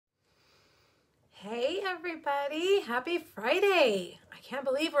Hey everybody, happy Friday. I can't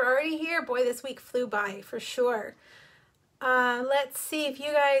believe we're already here. Boy, this week flew by for sure. Let's see if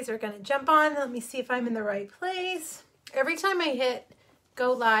you guys are going to jump on. Let me see if I'm in the right place. Every time I hit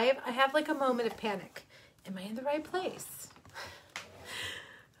go live, I have like a moment of panic. Am I in the right place?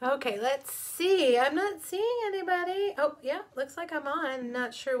 Okay, let's see. I'm not seeing anybody. Oh, yeah, looks like I'm on.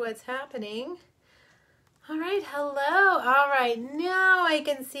 Not sure what's happening. All right, hello. All right, now I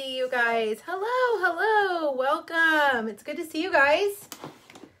can see you guys. Hello, welcome. It's good to see you guys.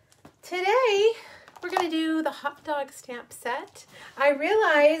 Today, we're going to do the hot dog stamp set. I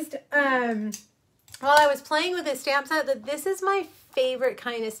realized while I was playing with this stamp set that this is my favorite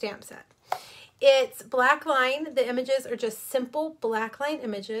kind of stamp set. It's black line. The images are just simple black line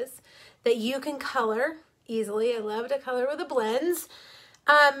images that you can color easily. I love to color with the blends.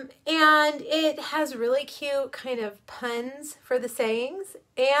 And it has really cute kind of puns for the sayings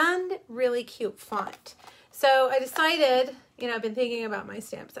and really cute font. So I decided, I've been thinking about my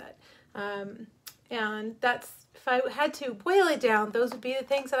stamp set. And that's, if I had to boil it down, those would be the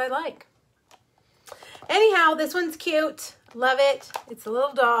things that I like. Anyhow, this one's cute. Love it. It's the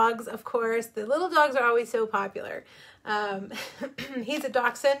little dogs, of course. The little dogs are always so popular. He's a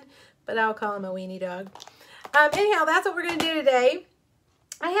dachshund, but I'll call him a weenie dog. Anyhow, that's what we're going to do today.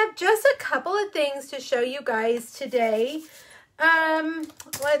 I have just a couple of things to show you guys today.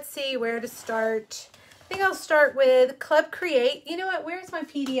 Let's see where to start. I think I'll start with Club Create. You know what? Where's my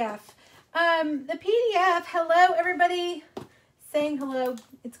PDF? The PDF. Hello, everybody. Saying hello.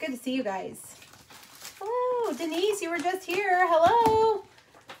 It's good to see you guys. Hello, Denise. You were just here. Hello.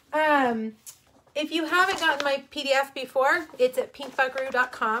 If you haven't gotten my PDF before, it's at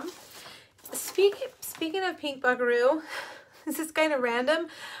pinkbuckaroo.com. Speaking of Pink Buckaroo, this is kind of random.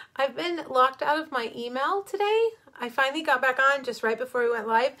 I've been locked out of my email today. I finally got back on just right before we went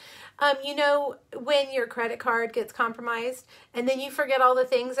live. When your credit card gets compromised and then you forget all the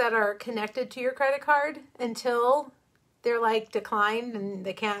things that are connected to your credit card until they're like declined and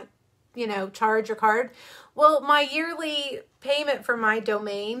they can't, charge your card. Well, my yearly payment for my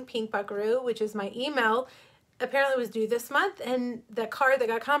domain, Pink Buckaroo, which is my email, apparently was due this month. And the card that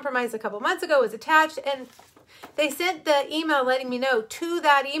got compromised a couple months ago was attached, and they sent the email letting me know to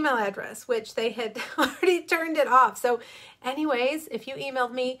that email address, which they had already turned it off. So anyways, if you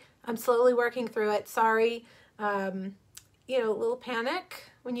emailed me, I'm slowly working through it. Sorry. A little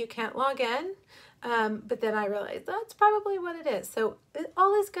panic when you can't log in. But then I realized that's probably what it is. So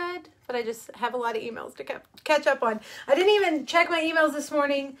all is good, but I just have a lot of emails to catch up on. I didn't even check my emails this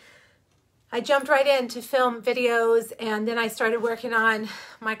morning. I jumped right in to film videos, and then I started working on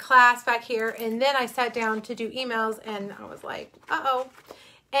my class back here, and then I sat down to do emails, and I was like, uh-oh.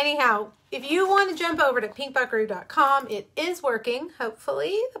 Anyhow, if you want to jump over to pinkbuckaroo.com, it is working.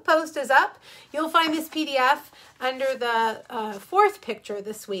 Hopefully, the post is up. You'll find this PDF under the fourth picture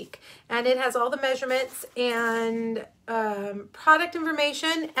this week, and it has all the measurements and product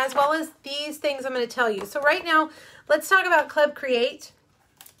information, as well as these things I'm going to tell you. So right now, let's talk about Club Create.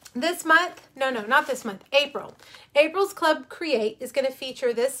 This month, no, not this month, April. April's Club Create is going to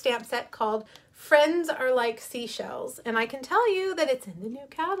feature this stamp set called Friends Are Like Seashells. And I can tell you that it's in the new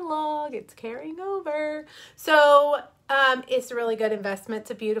catalog. It's carrying over. So it's a really good investment.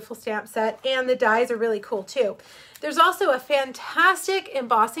 It's a beautiful stamp set. And the dies are really cool too. There's also a fantastic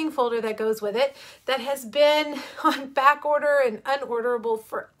embossing folder that goes with it that has been on back order and unorderable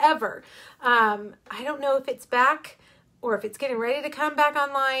forever. I don't know if it's back or if it's getting ready to come back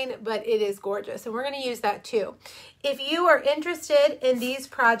online, but it is gorgeous, and we're going to use that too. If you are interested in these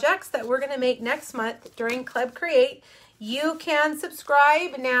projects that we're going to make next month during Club Create, you can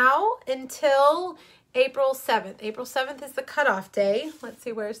subscribe now until April 7th. April 7th is the cutoff day. Let's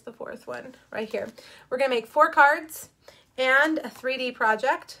see, where's the fourth one? Right here. We're going to make 4 cards and a 3D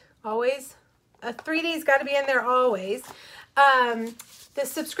project. Always, a 3D's got to be in there always. The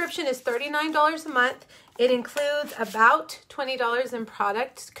subscription is $39 a month. It includes about $20 in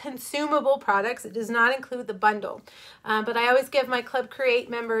consumable products. It does not include the bundle. But I always give my Club Create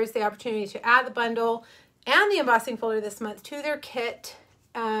members the opportunity to add the bundle and the embossing folder this month to their kit.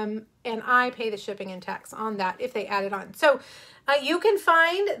 And I pay the shipping and tax on that if they add it on. So you can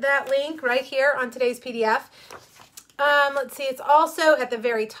find that link right here on today's PDF. Let's see, it's also at the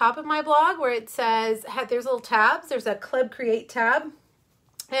very top of my blog where it says, there's little tabs. There's a Club Create tab.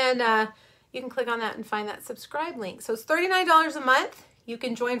 And you can click on that and find that subscribe link. So it's $39 a month. You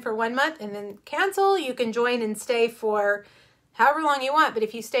can join for 1 month and then cancel. You can join and stay for however long you want. But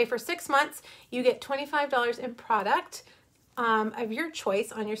if you stay for 6 months, you get $25 in product of your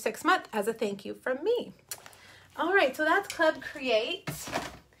choice on your 6th month as a thank you from me. All right, so that's Club Create.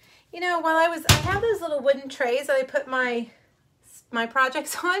 while I have those little wooden trays that I put my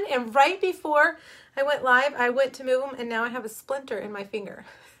projects on, and right before I went live, I went to move them, and now I have a splinter in my finger.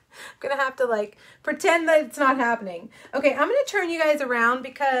 I'm going to have to like pretend that it's not happening. Okay, I'm going to turn you guys around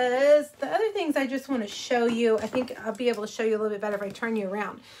because the other things I just want to show you, I think I'll be able to show you a little bit better if I turn you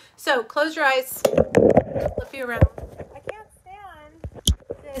around. So close your eyes, flip you around. I can't stand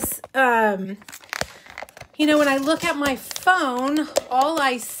this, when I look at my phone, all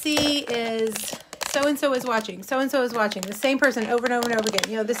I see is so-and-so is watching, so-and-so is watching, the same person over and over and over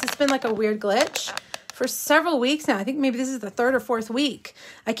again. This has been like a weird glitch for several weeks now. I think maybe this is the third or fourth week.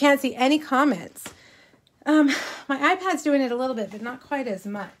 I can't see any comments. My iPad's doing it a little bit, but not quite as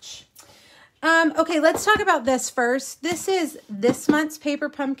much. Okay, let's talk about this first. This is this month's Paper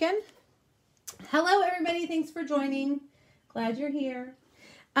Pumpkin. Hello, everybody. Thanks for joining. Glad you're here.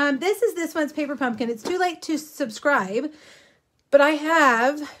 This is this month's Paper Pumpkin. It's too late to subscribe, but I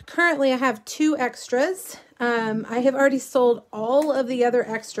have 2 extras. I have already sold all of the other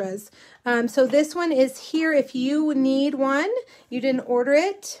extras. So this one is here if you need one. You didn't order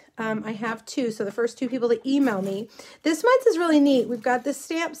it. I have 2. So the first 2 people to email me. This month is really neat. We've got this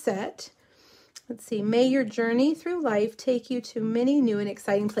stamp set. Let's see. May your journey through life take you to many new and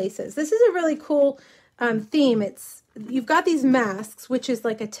exciting places. This is a really cool theme. You've got these masks, which is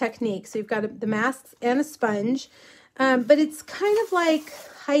like a technique. So you've got the masks and a sponge. But it's kind of like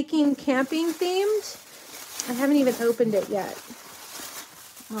hiking, camping themed. I haven't even opened it yet.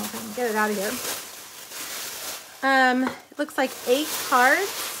 Well, get it out of here. It looks like 8 cards.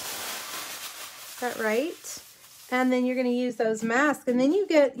 Is that right? And then you're going to use those masks. And then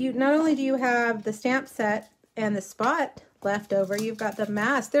not only do you have the stamp set and the spot left over, you've got the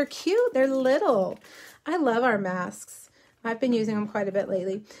mask. They're cute. They're little. I love our masks. I've been using them quite a bit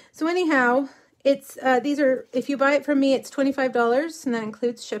lately. So anyhow, if you buy it from me, it's $25, and that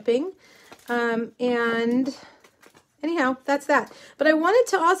includes shipping. And anyhow, that's that. But I wanted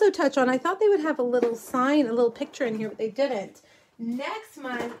to also touch on, I thought they would have a little sign, a little picture in here, but they didn't. Next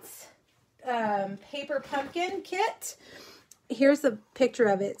month's Paper Pumpkin kit, here's the picture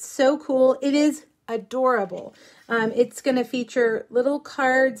of it. So cool. It is adorable. It's going to feature little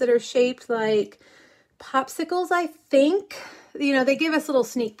cards that are shaped like popsicles, I think. They give us little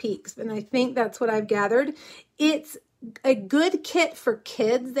sneak peeks, and I think that's what I've gathered. It's a good kit for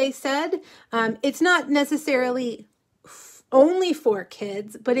kids, they said. It's not necessarily only for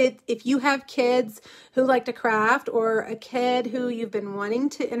kids, but if you have kids who like to craft, or a kid who you've been wanting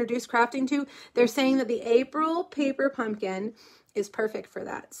to introduce crafting to, they're saying that the April Paper Pumpkin is perfect for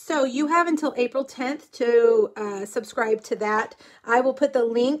that. So you have until April 10th to subscribe to that. I will put the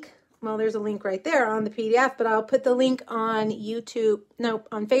link. Well, there's a link right there on the PDF, but I'll put the link on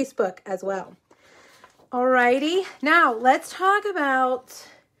on Facebook as well. Alrighty, now let's talk about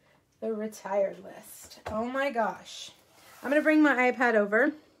the retired list. Oh my gosh. I'm going to bring my iPad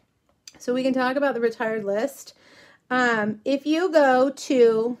over so we can talk about the retired list. If you go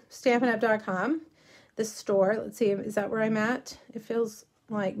to StampinUp.com, the store, let's see, is that where I'm at? It feels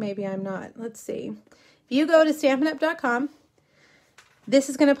like maybe I'm not. Let's see. If you go to StampinUp.com, this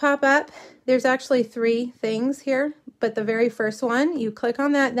is going to pop up. There's actually 3 things here, but the very first one, you click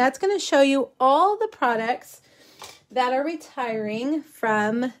on that. That's going to show you all the products that are retiring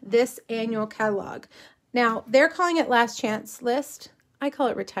from this annual catalog. Now, they're calling it Last Chance List. I call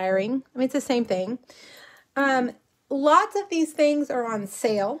it retiring. I mean, it's the same thing. Lots of these things are on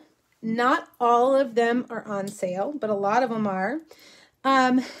sale. Not all of them are on sale, but a lot of them are.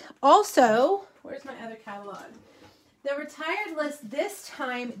 Also, where's my other catalog? The retired list this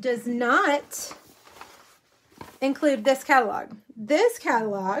time does not include this catalog. This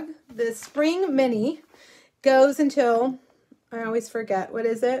catalog, the Spring Mini, goes until, I always forget, what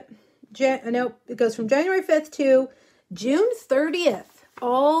is it? It goes from January 5th to June 30th,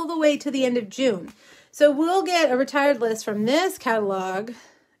 all the way to the end of June. So we'll get a retired list from this catalog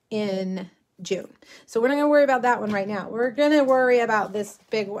in June. So we're not going to worry about that one right now. We're going to worry about this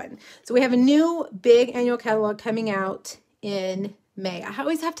big one. So we have a new big annual catalog coming out in May. I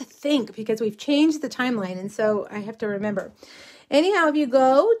always have to think because we've changed the timeline, and so I have to remember. Anyhow, if you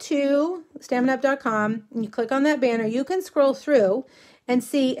go to StampinUp.com and you click on that banner, you can scroll through and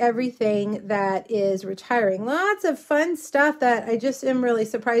see everything that is retiring. Lots of fun stuff that I just am really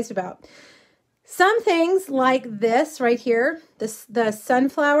surprised about. Some things like this right here, the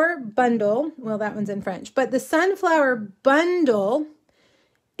Sunflower Bundle. Well, that one's in French, but the Sunflower Bundle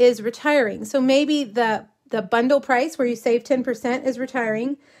is retiring. So maybe the bundle price where you save 10% is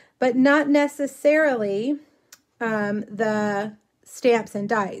retiring, but not necessarily the stamps and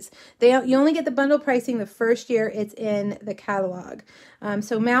dies. You only get the bundle pricing the first year it's in the catalog.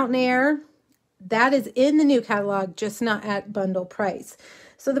 So Mountain Air, that is in the new catalog, just not at bundle price.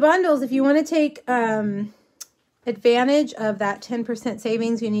 So the bundles, if you want to take advantage of that 10%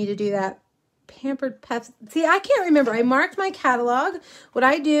 savings, you need to do that Pampered Pets. See, I can't remember. I marked my catalog. What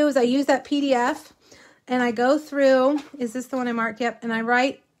I do is I use that PDF and I go through, is this the one I marked? Yep. And I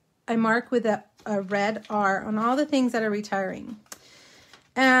mark with a red R on all the things that are retiring.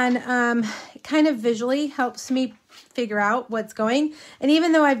 And it kind of visually helps me figure out what's going. And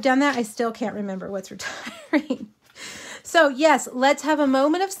even though I've done that, I still can't remember what's retiring. So yes, let's have a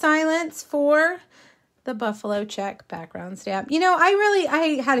moment of silence for the Buffalo check background stamp. You know,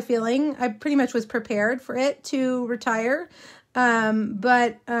 I had a feeling. I pretty much was prepared for it to retire. I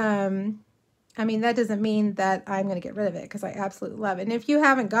mean, that doesn't mean that I'm going to get rid of it because I absolutely love it. And if you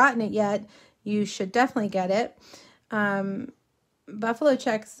haven't gotten it yet, you should definitely get it. Buffalo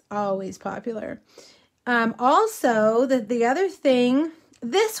check's always popular. Also, the other thing,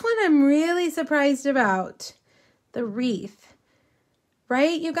 this one I'm really surprised about, the wreath.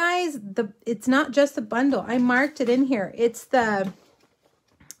 Right, you guys? It's not just the bundle. I marked it in here. It's the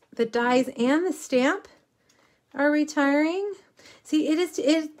dies and the stamp are retiring. See, it's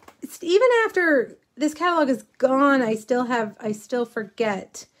even after this catalog is gone, I still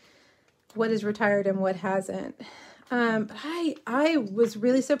forget what is retired and what hasn't. I was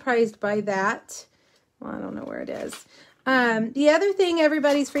really surprised by that. Well, I don't know where it is. The other thing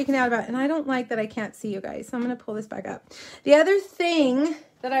everybody's freaking out about, and I don't like that I can't see you guys, so I'm going to pull this back up. The other thing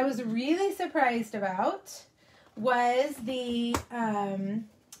that I was really surprised about was the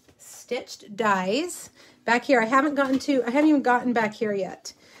stitched dies. Back here, I haven't even gotten back here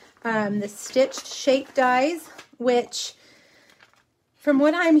yet. The stitched shape dies, which from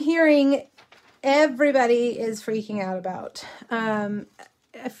what I'm hearing, everybody is freaking out about.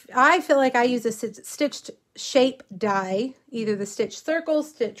 I feel like I use a stitched shape die, either the stitched circles,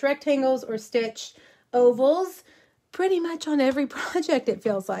 stitched rectangles, or stitched ovals, pretty much on every project it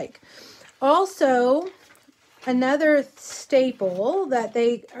feels like. Also, another staple that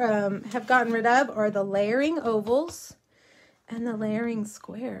they have gotten rid of are the layering ovals and the layering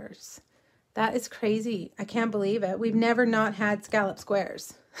squares. That is crazy. I can't believe it. We've never not had scallop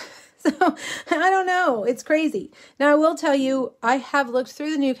squares. So, I don't know. It's crazy. Now, I will tell you, I have looked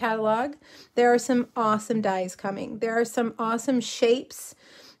through the new catalog. There are some awesome dies coming. There are some awesome shapes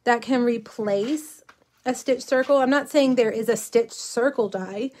that can replace a stitch circle. I'm not saying there is a stitch circle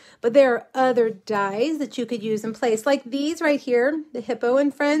die, but there are other dies that you could use in place. Like these right here, the Hippo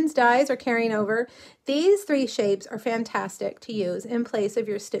and Friends dies are carrying over. These three shapes are fantastic to use in place of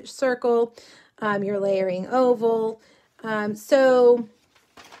your stitch circle, your layering oval. So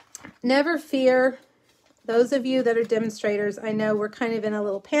never fear. Those of you that are demonstrators, I know we're kind of in a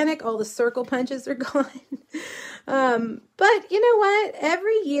little panic. All the circle punches are gone. But you know what?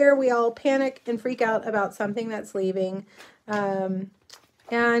 Every year we all panic and freak out about something that's leaving. And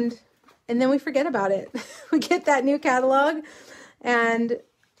then we forget about it. We get that new catalog and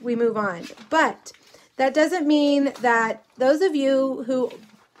we move on. But that doesn't mean that those of you who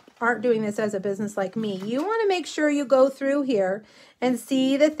aren't doing this as a business like me, you want to make sure you go through here and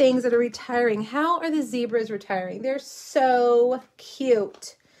see the things that are retiring. How are the zebras retiring? They're so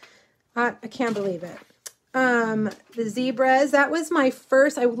cute. I can't believe it. The zebras, that was my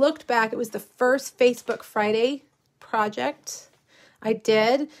first, I looked back, it was the first Facebook Friday project I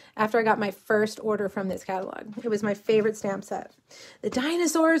did after I got my first order from this catalog. It was my favorite stamp set. The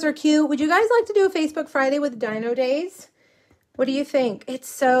dinosaurs are cute. Would you guys like to do a Facebook Friday with Dino Days? What do you think? It's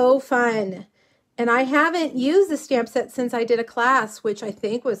so fun. And I haven't used the stamp set since I did a class, which I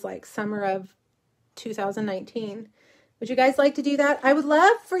think was like summer of 2019. Would you guys like to do that? I would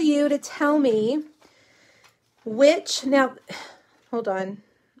love for you to tell me which, now, hold on,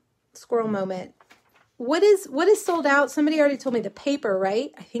 squirrel moment. What is sold out? Somebody already told me the paper,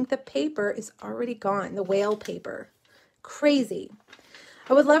 right? I think the paper is already gone, the whale paper. Crazy.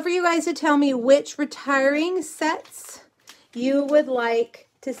 I would love for you guys to tell me which retiring sets you would like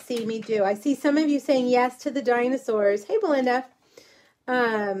to see me do. I see some of you saying yes to the dinosaurs. Hey, Belinda.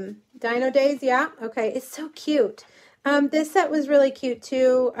 Dino Days, yeah. Okay, it's so cute. This set was really cute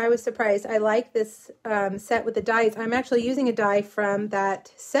too. I was surprised. I like this set with the dies. I'm actually using a die from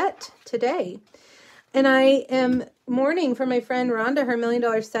that set today. And I am mourning for my friend Rhonda, her $1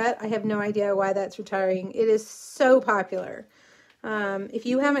 million set. I have no idea why that's retiring. It is so popular. If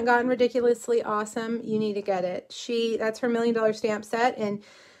you haven't gotten Ridiculously Awesome, you need to get it. That's her $1 million stamp set, and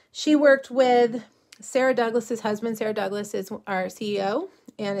she worked with Sarah Douglas's husband. Sarah Douglas is our CEO,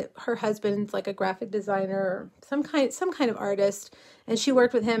 and her husband's like a graphic designer or some kind of artist, and she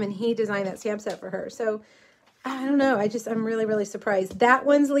worked with him and he designed that stamp set for her. So I don't know. I'm really, really surprised. That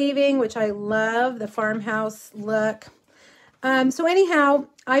one's leaving, which I love, the farmhouse look. So anyhow,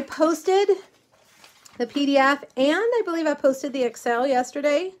 I posted the PDF and I believe I posted the Excel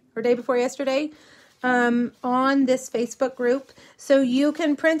yesterday or day before yesterday on this Facebook group. So you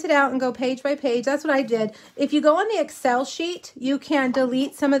can print it out and go page by page. That's what I did. If you go on the Excel sheet, you can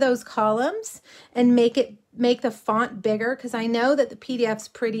delete some of those columns and make the font bigger, because I know that the PDF's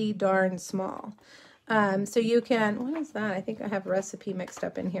pretty darn small. So you can, what is that? I think I have a recipe mixed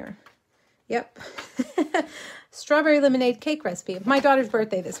up in here. Yep. Strawberry lemonade cake recipe. My daughter's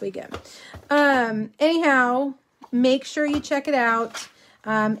birthday this weekend. Anyhow, make sure you check it out.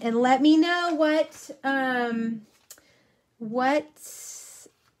 And let me know what I'm reading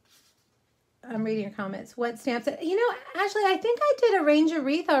your comments. What stamps? You know, Ashley, I think I did arrange a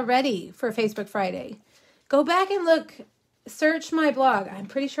wreath already for Facebook Friday. Go back and look, search my blog. I'm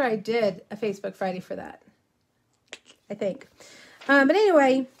pretty sure I did a Facebook Friday for that. I think. But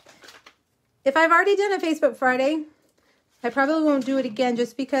anyway, if I've already done a Facebook Friday, I probably won't do it again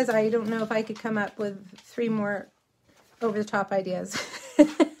just because I don't know if I could come up with 3 more over-the-top ideas.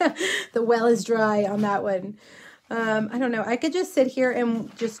 The well is dry on that one. I don't know. I could just sit here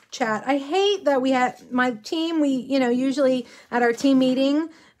and just chat. I hate that we had my team. We, usually at our team meeting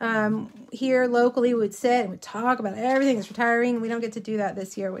here locally, would sit and would talk about everything that's retiring. We don't get to do that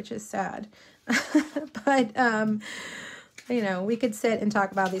this year, which is sad. But, we could sit and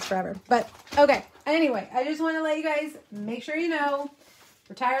talk about these forever. But, okay. Anyway, I just want to let you guys make sure you know,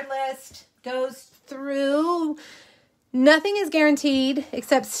 retired list goes through. Nothing is guaranteed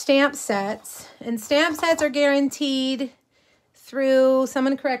except stamp sets. And stamp sets are guaranteed through,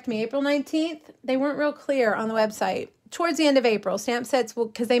 someone correct me, April 19th. They weren't real clear on the website. Towards the end of April, stamp sets will,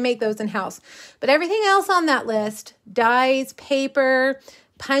 because they make those in-house. But everything else on that list, dies, paper,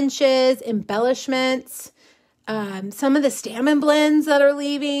 punches, embellishments, some of the Stamp & Blends that are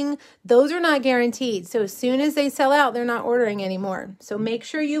leaving, those are not guaranteed. So as soon as they sell out, they're not ordering anymore. So make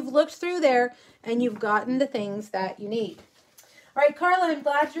sure you've looked through there and you've gotten the things that you need. All right, Carla, I'm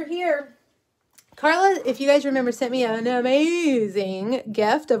glad you're here. Carla, if you guys remember, sent me an amazing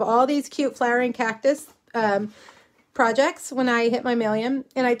gift of all these cute flowering cactus projects when I hit my million.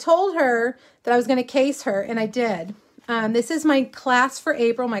 And I told her that I was going to case her, and I did. This is my class for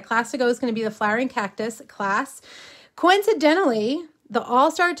April. My class to go is going to be the flowering cactus class. Coincidentally, the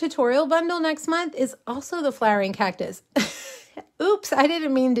All-Star tutorial bundle next month is also the flowering cactus. Oops, I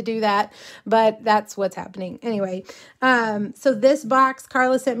didn't mean to do that, but that's what's happening. Anyway, so this box,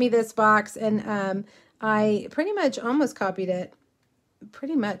 Carla sent me this box, and I pretty much almost copied it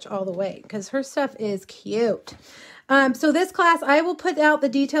pretty much all the way because her stuff is cute. So this class, I will put out the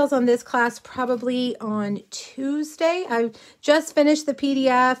details on this class probably on Tuesday. I just finished the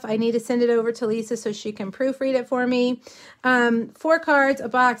PDF. I need to send it over to Lisa so she can proofread it for me. 4 cards, a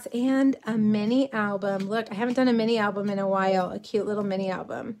box, and a mini album. Look, I haven't done a mini album in a while, a cute little mini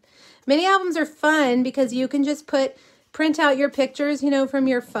album. Mini albums are fun because you can just print out your pictures, from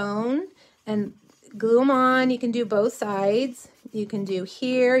your phone and glue them on. You can do both sides. You can do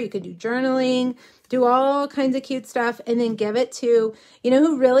here, you can do journaling, do all kinds of cute stuff, and then give it to,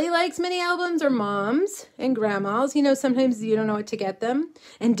 who really likes mini albums are moms and grandmas. Sometimes you don't know what to get them.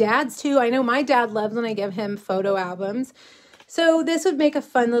 And dads too. I know my dad loves when I give him photo albums. So this would make a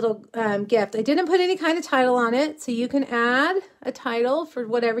fun little gift. I didn't put any kind of title on it, so you can add a title for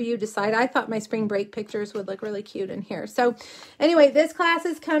whatever you decide. I thought my spring break pictures would look really cute in here. So anyway, this class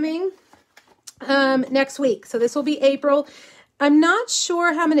is coming next week. So this will be April. I'm not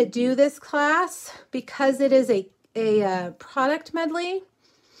sure how I'm going to do this class because it is a product medley.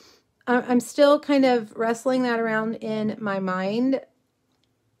 I'm still kind of wrestling that around in my mind.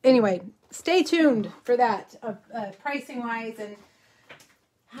 Anyway, stay tuned for that, pricing-wise and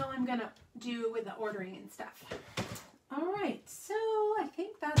how I'm going to do with the ordering and stuff. All right, so I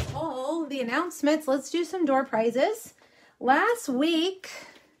think that's all the announcements. Let's do some door prizes. Last week,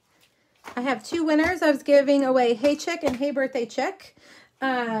 I have 2 winners. I was giving away Hey Chick and Hey Birthday Chick.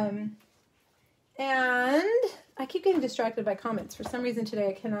 And I keep getting distracted by comments. For some reason today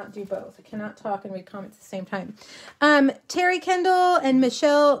I cannot do both. I cannot talk and read comments at the same time. Terry Kendall and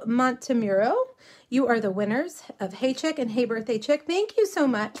Michelle Montemuro, you are the winners of Hey Chick and Hey Birthday Chick. Thank you so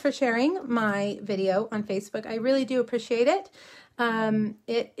much for sharing my video on Facebook. I really do appreciate it.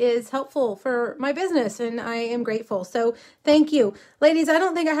 It is helpful for my business and I am grateful. So thank you. Ladies, I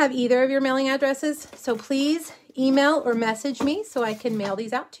don't think I have either of your mailing addresses. So please email or message me so I can mail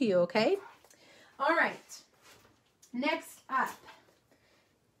these out to you. Okay. All right. Next up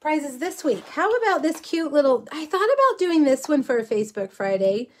prizes this week. How about this cute little, I thought about doing this one for a Facebook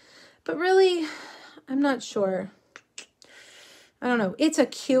Friday, but really, I'm not sure. I don't know. It's a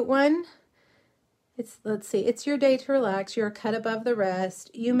cute one. Let's see, it's your day to relax. You're a cut above the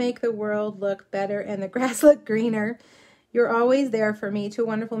rest. You make the world look better and the grass look greener. You're always there for me. To a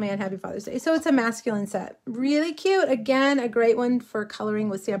wonderful man, happy Father's Day. So it's a masculine set. Really cute. Again, a great one for coloring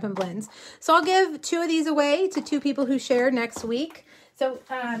with Stampin' Blends. So I'll give 2 of these away to 2 people who share next week. So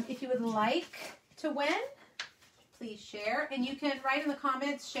if you would like to win, please share. And you can write in the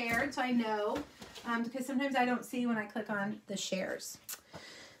comments shared so I know, because sometimes I don't see when I click on the shares.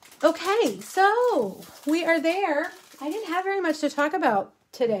 Okay, so we are there. I didn't have very much to talk about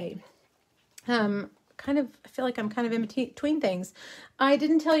today. I feel like I'm kind of in between things. I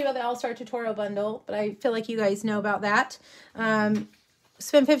didn't tell you about the All-Star Tutorial Bundle, but I feel like you guys know about that.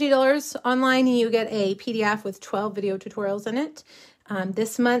 Spend $50 online and you get a PDF with 12 video tutorials in it.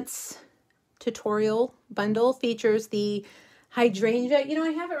 This month's tutorial bundle features the hydrangea. You know,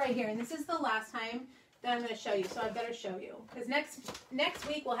 I have it right here, and this is the last time that I'm going to show you, so I better show you. Because next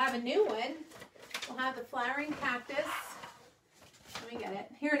week we'll have a new one. We'll have the flowering cactus. Let me get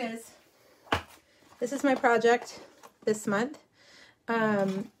it. Here it is. This is my project this month.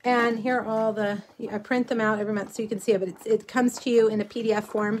 And here are all I print them out every month so you can see it, but it comes to you in a PDF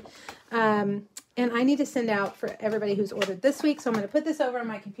form. And I need to send out for everybody who's ordered this week, so I'm going to put this over on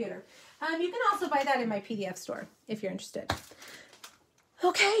my computer. You can also buy that in my PDF store if you're interested.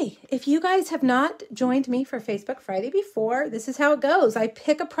 Okay, if you guys have not joined me for Facebook Friday before, this is how it goes. I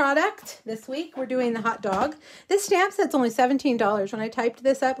pick a product. This week, we're doing the hot dog. This stamp set's only $17. When I typed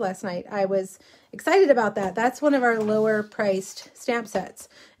this up last night, I was excited about that. That's one of our lower priced stamp sets.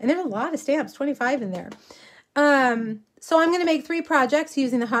 And there are a lot of stamps, 25 in there. So I'm going to make 3 projects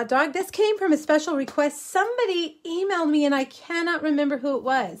using the hot dog. This came from a special request. Somebody emailed me and I cannot remember who it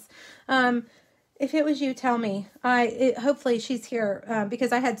was. If it was you, tell me. Hopefully she's here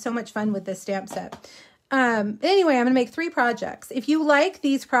because I had so much fun with this stamp set. Anyway, I'm going to make 3 projects. If you like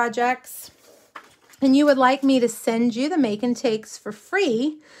these projects and you would like me to send you the make and takes for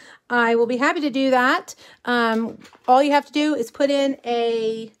free, I will be happy to do that. All you have to do is put in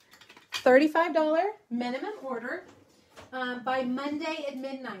a $35 minimum order by Monday at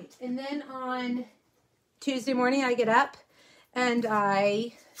midnight. And then on Tuesday morning, I get up and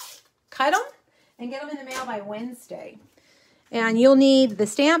I cut them and get them in the mail by Wednesday. And you'll need the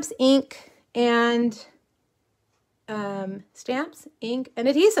stamps, ink, and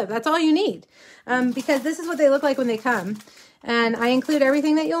adhesive. That's all you need because this is what they look like when they come. And I include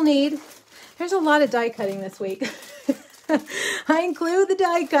everything that you'll need. There's a lot of die cutting this week. I include the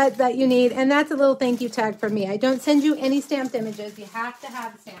die cut that you need, and that's a little thank you tag from me. I don't send you any stamped images. You have to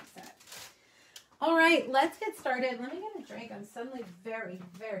have the stamp set. All right, let's get started. Let me get a drink. I'm suddenly very,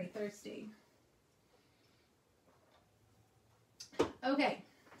 very thirsty. Okay,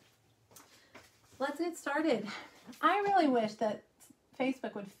 let's get started. I really wish that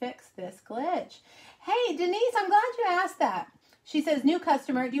Facebook would fix this glitch. Hey, Denise, I'm glad you asked that. She says, new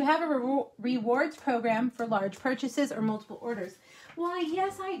customer, do you have a rewards program for large purchases or multiple orders? Why,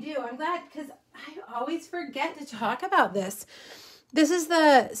 yes, I do. I'm glad because I always forget to talk about this. This is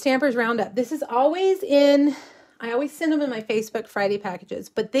the Stampers Roundup. This is always in, I always send them in my Facebook Friday packages,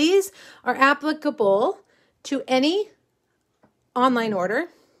 but these are applicable to any online order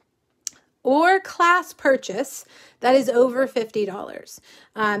or class purchase that is over $50.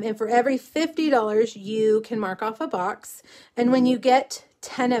 And for every $50, you can mark off a box. And when you get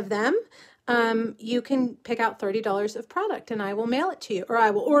 10 of them, you can pick out $30 of product and I will mail it to you, or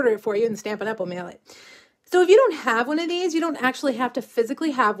I will order it for you and Stampin' Up! Will mail it. So if you don't have one of these, you don't actually have to physically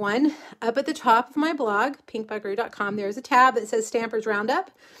have one. Up at the top of my blog, pinkbugru.com, there's a tab that says Stampers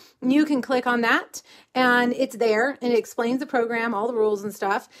Roundup. You can click on that and it's there and it explains the program, all the rules and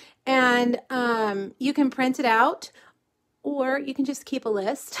stuff. And you can print it out or you can just keep a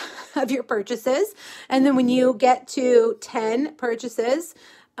list of your purchases. And then when you get to 10 purchases,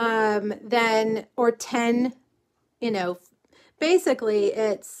 or 10, basically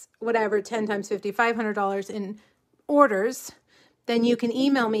it's whatever, 10 times 50, $500 in orders, then you can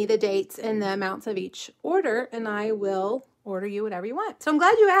email me the dates and the amounts of each order and I will order you whatever you want. So I'm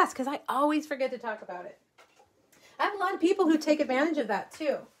glad you asked because I always forget to talk about it. I have a lot of people who take advantage of that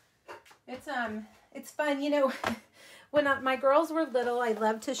too. It's fun. When my girls were little, I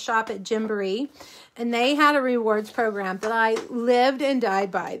loved to shop at Gymboree, and they had a rewards program that I lived and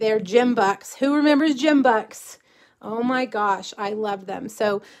died by. They're Gym Bucks. Who remembers Gym Bucks? Oh my gosh, I love them.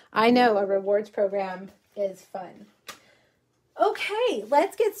 So I know a rewards program is fun. Okay,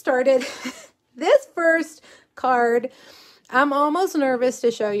 let's get started. This first card, I'm almost nervous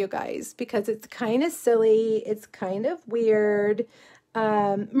to show you guys because it's kind of silly. It's kind of weird.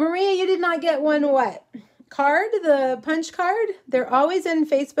 Maria, you did not get one what? Card, the punch card? They're always in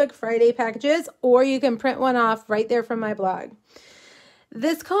Facebook Friday packages, or you can print one off right there from my blog.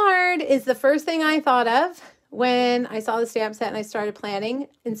 This card is the first thing I thought of when I saw the stamp set and I started planning.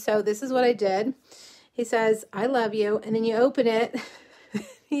 And so this is what I did. He says, I love you. And then you open it.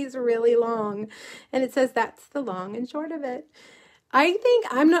 He's really long. And it says, that's the long and short of it. I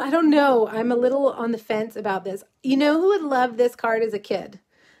don't know. I'm a little on the fence about this. You know who would love this card as a kid?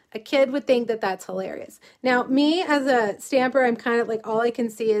 A kid would think that that's hilarious. Now, me as a stamper, I'm kind of like, all I can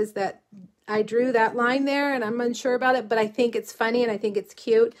see is that I drew that line there and I'm unsure about it, but I think it's funny and I think it's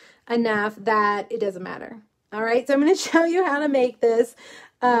cute enough that it doesn't matter. All right, so I'm going to show you how to make this.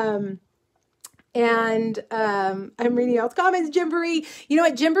 I'm reading y'all's comments. Gymboree, you know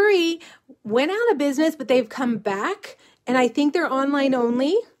what? Gymboree went out of business, but they've come back, and I think they're online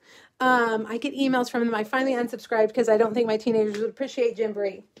only. I get emails from them. I finally unsubscribed because I don't think my teenagers would appreciate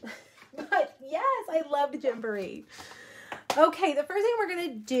Gymboree. But yes, I loved Gymboree. Okay, the first thing we're going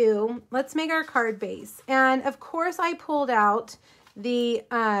to do, let's make our card base. And of course, I pulled out the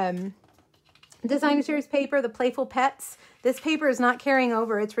Designer Series paper, the Playful Pets. This paper is not carrying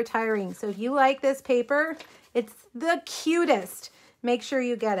over, it's retiring. So if you like this paper, it's the cutest. Make sure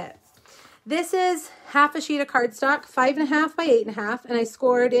you get it. This is half a sheet of cardstock, 5.5 by 8.5, and I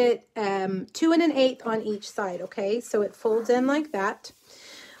scored it 2 1/8 on each side, okay? So it folds in like that.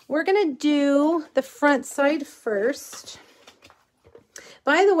 We're gonna do the front side first.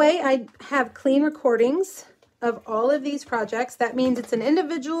 By the way, I have clean recordings of all of these projects. That means it's an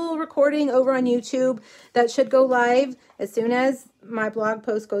individual recording over on YouTube that should go live as soon as my blog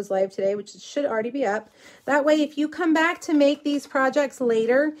post goes live today, which should already be up. That way, if you come back to make these projects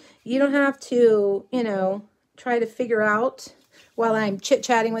later, you don't have to, you know, try to figure out while I'm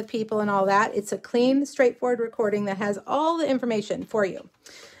chit-chatting with people and all that. It's a clean, straightforward recording that has all the information for you.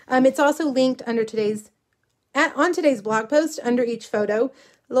 It's also linked under on today's blog post under each photo,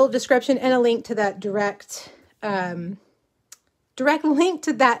 a little description and a link to that direct link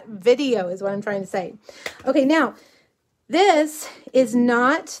to that video is what I'm trying to say. Okay, now this is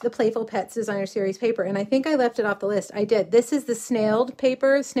not the Playful Pets Designer Series paper, and I think I left it off the list. I did. This is the snailed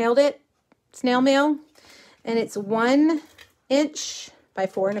paper, snail mail, and it's 1 inch by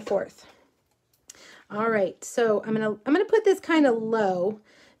 4 1/4. All right, so I'm gonna put this kind of low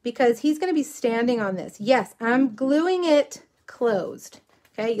because he's gonna be standing on this. Yes, I'm gluing it closed.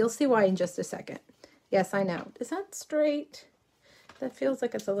 Okay, you'll see why in just a second. Yes, I know. Is that straight? That feels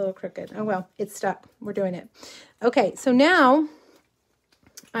like it's a little crooked. Oh, well, it's stuck. We're doing it. Okay, so now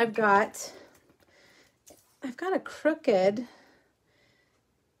I've got a crooked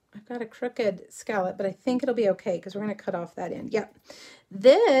scallop, but I think it'll be okay because we're going to cut off that end. Yep.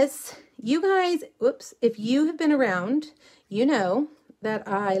 This, you guys, whoops, if you have been around, you know that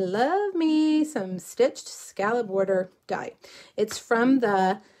I love me some stitched scallop border die. It's from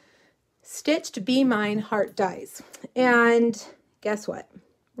the Stitched Be Mine Heart dies. And guess what?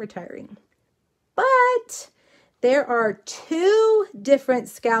 Retiring. But there are 2 different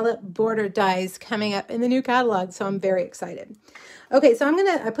scallop border dies coming up in the new catalog, so I'm very excited. Okay, so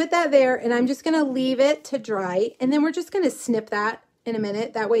I put that there, and I'm just gonna leave it to dry, and then we're just gonna snip that in a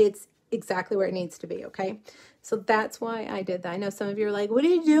minute. That way it's exactly where it needs to be, okay? So that's why I did that. I know some of you are like, what are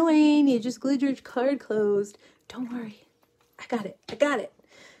you doing? You just glued your card closed. Don't worry. I got it. I got it.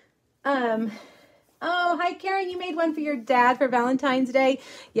 Oh, hi, Karen. You made one for your dad for Valentine's Day.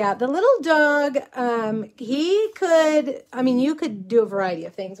 Yeah, the little dog, you could do a variety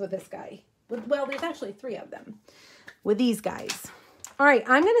of things with this guy. Well, there's actually 3 of them with these guys. All right,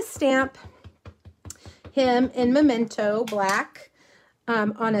 I'm going to stamp him in Memento Black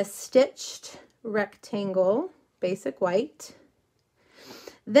on a stitched rectangle, basic white.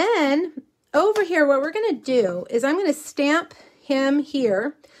 Then over here, what we're going to do is I'm going to stamp him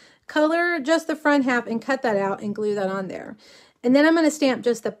here, color just the front half and cut that out and glue that on there. And then I'm going to stamp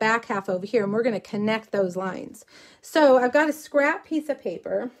just the back half over here, and we're going to connect those lines. So I've got a scrap piece of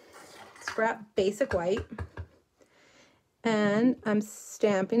paper, scrap basic white, and I'm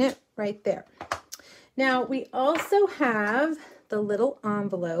stamping it right there. Now we also have the little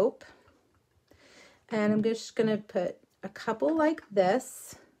envelope, and I'm just going to put a couple like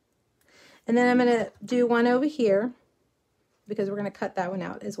this, and then I'm going to do one over here because we're going to cut that one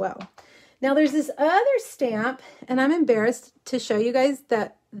out as well. Now there's this other stamp, and I'm embarrassed to show you guys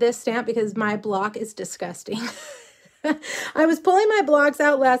this stamp because my block is disgusting. I was pulling my blocks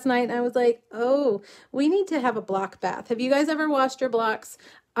out last night and I was like, oh, we need to have a block bath. Have you guys ever washed your blocks?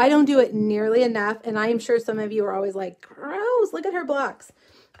 I don't do it nearly enough, and I am sure some of you are always like, gross, look at her blocks.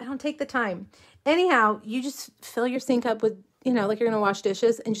 I don't take the time. Anyhow, you just fill your sink up with, you know, like you're going to wash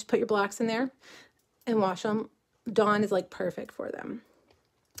dishes, and just put your blocks in there and wash them. Dawn is like perfect for them.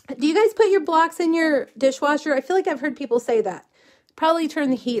 Do you guys put your blocks in your dishwasher? I feel like I've heard people say that. Probably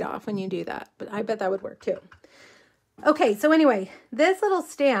turn the heat off when you do that, but I bet that would work too. Okay, so anyway, this little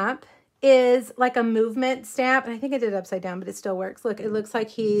stamp is like a movement stamp, and I think I did it upside down, but it still works. Look, it looks like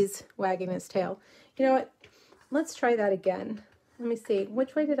he's wagging his tail. You know what? Let's try that again. Let me see.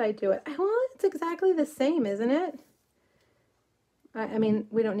 Which way did I do it? Well, it's exactly the same, isn't it? I mean,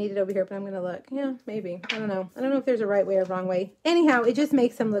 we don't need it over here, but I'm going to look. Yeah, maybe. I don't know. I don't know if there's a right way or wrong way. Anyhow, it just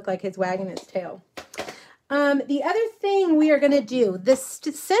makes him look like he's wagging his tail. The other thing we are going to do, this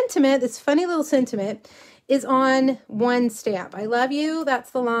sentiment, this funny little sentiment, is on one stamp. I love you,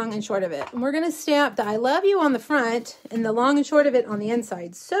 that's the long and short of it. And we're going to stamp the I love you on the front and the long and short of it on the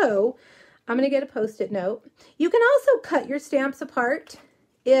inside. So I'm going to get a Post-it note. You can also cut your stamps apart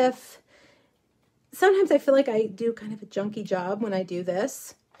if, sometimes I feel like I do kind of a junky job when I do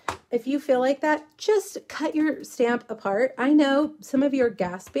this. If you feel like that, just cut your stamp apart. I know some of you are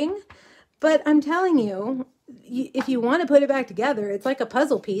gasping, but I'm telling you, if you want to put it back together, it's like a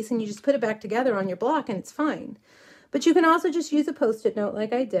puzzle piece and you just put it back together on your block and it's fine. But you can also just use a Post-it note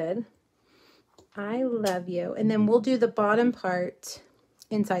like I did. I love you. And then we'll do the bottom part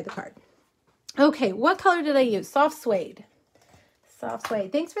inside the card. Okay, what color did I use? Soft suede. Soft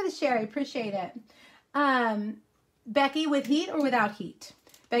suede. Thanks for the share. I appreciate it. Becky, with heat or without heat?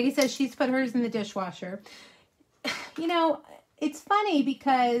 Becky says she's put hers in the dishwasher. You know, it's funny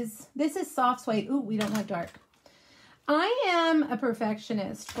because this is soft suede. Ooh, we don't want dark. I am a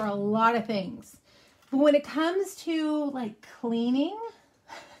perfectionist for a lot of things. But when it comes to like cleaning,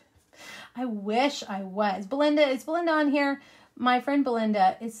 I wish I was. Belinda, is Belinda on here? My friend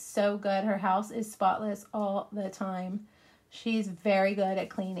Belinda is so good. Her house is spotless all the time. She's very good at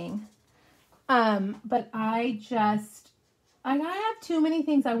cleaning. But I have too many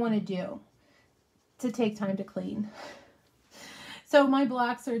things I want to do to take time to clean. So my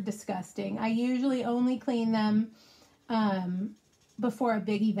blocks are disgusting. I usually only clean them before a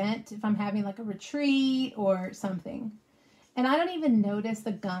big event, if I'm having like a retreat or something. And I don't even notice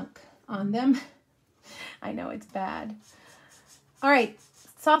the gunk on them. I know it's bad. All right,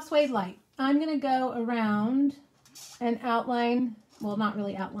 soft suede light. I'm going to go around and outline, well, not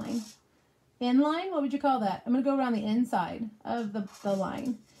really outline. Inline, what would you call that? I'm going to go around the inside of the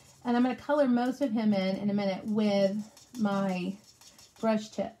line. And I'm going to color most of him in a minute with my brush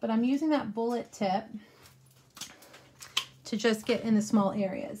tip. But I'm using that bullet tip to just get in the small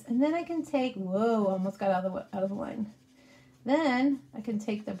areas. And then I can take, whoa, almost got out of the line. Then I can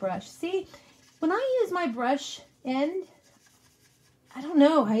take the brush. See, when I use my brush end, I don't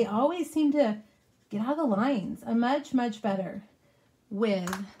know, I always seem to get out of the lines. I'm much, much better with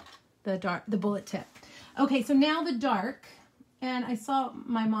the bullet tip. Okay, so now the dark, and I saw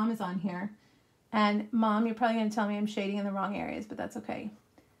my mom is on here. And Mom, you're probably going to tell me I'm shading in the wrong areas, but that's okay.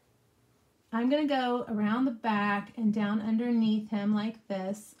 I'm going to go around the back and down underneath him like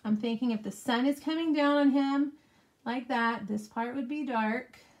this. I'm thinking if the sun is coming down on him like that, this part would be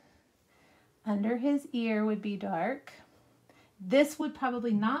dark. Under his ear would be dark. This would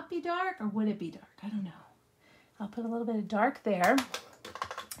probably not be dark, or would it be dark? I don't know. I'll put a little bit of dark there.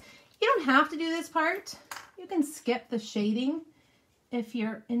 You don't have to do this part. You can skip the shading if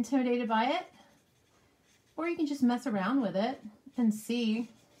you're intimidated by it. Or you can just mess around with it and see.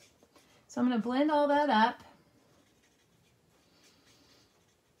 So I'm going to blend all that up.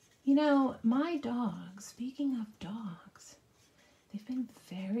 You know, my dogs, speaking of dogs, they've been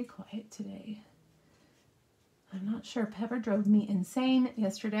very quiet today. I'm not sure. Pepper drove me insane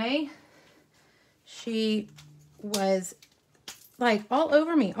yesterday. She was like all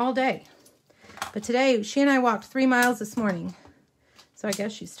over me all day. But today, she and I walked 3 miles this morning. So I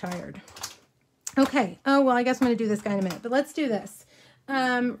guess she's tired. Okay. Oh, well, I guess I'm going to do this guy in a minute. But let's do this.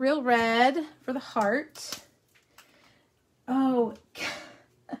 Real red for the heart. Oh,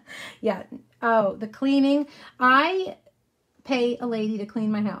 yeah. Oh, the cleaning. I pay a lady to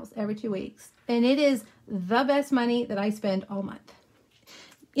clean my house every 2 weeks. And it is the best money that I spend all month.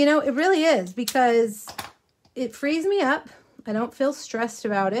 You know, it really is, because it frees me up. I don't feel stressed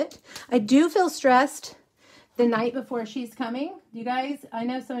about it. I do feel stressed the night before she's coming. You guys, I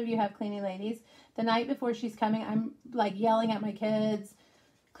know some of you have cleaning ladies. The night before she's coming, I'm like yelling at my kids,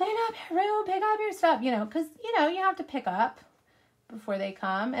 clean up your room, pick up your stuff, you know, because, you know, you have to pick up before they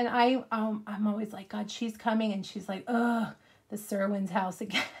come. And I'm always like, God, she's coming. And she's like, ugh, the Serwin's house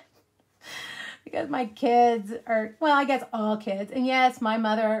again. because my kids are, well, I guess all kids. And yes, my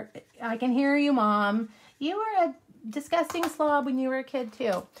mother, I can hear you, Mom. You were a disgusting slob when you were a kid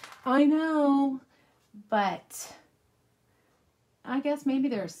too. I know, but I guess maybe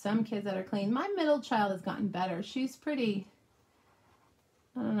there are some kids that are clean. My middle child has gotten better. She's pretty,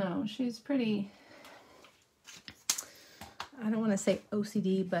 I don't know, she's pretty, I don't want to say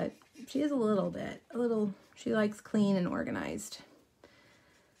OCD, but she is a little bit, she likes clean and organized.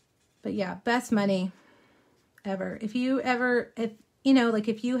 But yeah, best money ever. If you know,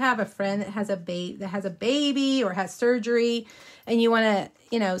 if you have a friend that has a baby or has surgery and you want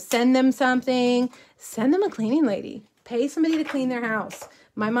to, send them something, send them a cleaning lady. Pay somebody to clean their house.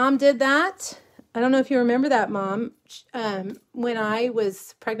 My mom did that. I don't know if you remember that, Mom. When I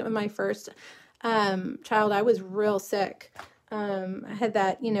was pregnant with my first child, I was real sick. I had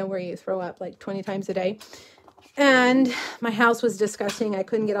that, where you throw up like 20 times a day. And my house was disgusting. I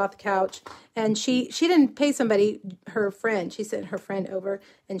couldn't get off the couch. And she didn't pay somebody, her friend. She sent her friend over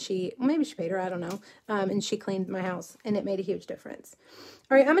and maybe she paid her, I don't know. And she cleaned my house and it made a huge difference.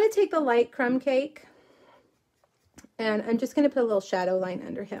 All right, I'm going to take the light crumb cake and I'm just going to put a little shadow line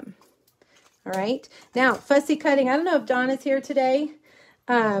under him. All right. Now, fussy cutting. I don't know if Donna's here today,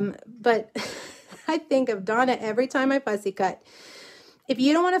 but I think of Donna every time I fussy cut. If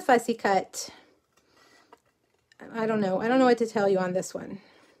you don't want to fussy cut, I don't know what to tell you on this one.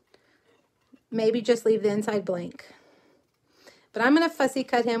 Maybe just leave the inside blank. But I'm going to fussy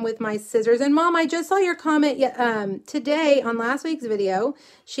cut him with my scissors. And Mom, I just saw your comment today on last week's video.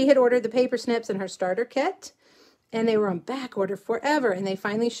 She had ordered the paper snips in her starter kit. And they were on back order forever. And they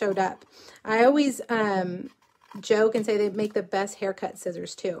finally showed up. I always joke and say they make the best haircut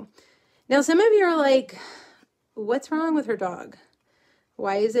scissors too. Now, some of you are like, what's wrong with her dog?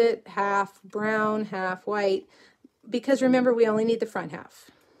 Why is it half brown, half white? Because remember, we only need the front half.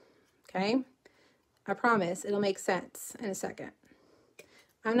 Okay? I promise it'll make sense in a second.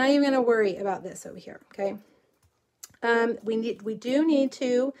 I'm not even going to worry about this over here. Okay? We do need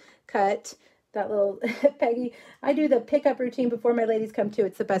to cut that little Peggy. I do the pickup routine before my ladies come too.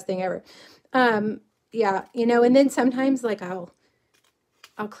 It's the best thing ever. Yeah, and then sometimes like I'll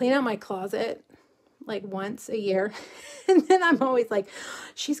clean out my closet like once a year. And then I'm always like,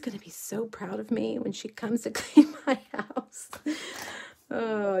 she's going to be so proud of me when she comes to clean my house.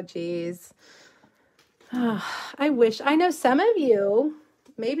 Oh, geez. I know some of you,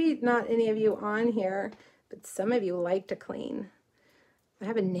 maybe not any of you on here, but some of you like to clean. I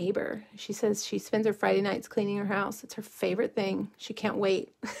have a neighbor. She says she spends her Friday nights cleaning her house. It's her favorite thing. She can't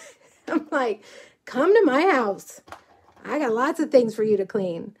wait. I'm like, come to my house. I got lots of things for you to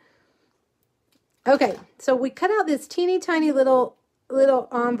clean. Okay, so we cut out this teeny tiny little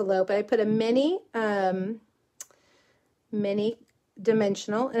envelope. I put a mini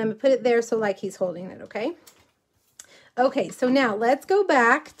dimensional, and I'm going to put it there so like he's holding it, okay? Okay, so now let's go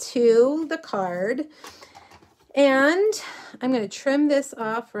back to the card. And I'm going to trim this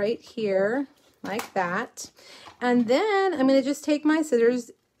off right here like that. And then I'm going to just take my scissors.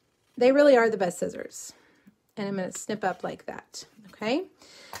 They really are the best scissors. And I'm going to snip up like that, okay?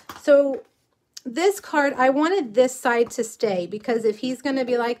 So this card, I wanted this side to stay because if he's going to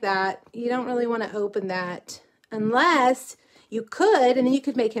be like that, you don't really want to open that unless you could, and then you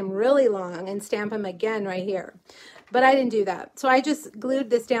could make him really long and stamp him again right here. But I didn't do that. So I just glued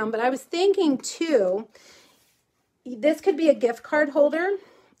this down. But I was thinking too, this could be a gift card holder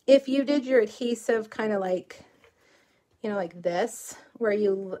if you did your adhesive kind of like, like this, where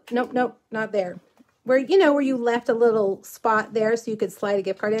you, nope, not there. Where you left a little spot there so you could slide a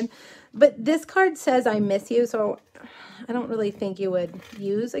gift card in. But this card says, I miss you, so I don't really think you would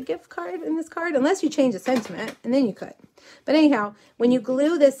use a gift card in this card, unless you change the sentiment, and then you could. But anyhow, when you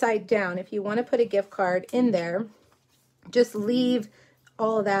glue this side down, if you want to put a gift card in there, just leave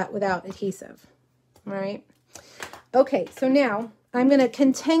all of that without adhesive, all right? Okay, so now I'm going to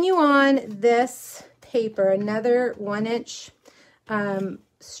continue on this paper, another 1-inch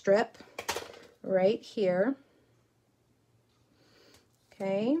strip right here.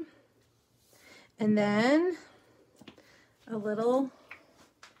 Okay. And then a little,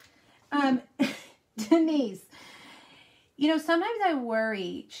 Denise, sometimes I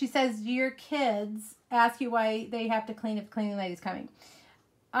worry. She says, do your kids ask you why they have to clean if the cleaning lady's coming?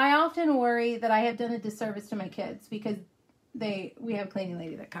 I often worry that I have done a disservice to my kids because we have a cleaning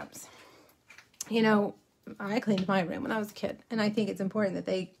lady that comes. I cleaned my room when I was a kid, and I think it's important that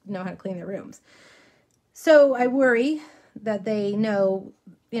they know how to clean their rooms. So I worry that they know,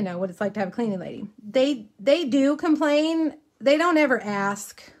 what it's like to have a cleaning lady. They do complain. They don't ever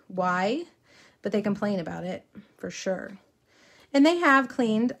ask why, but they complain about it for sure. And they have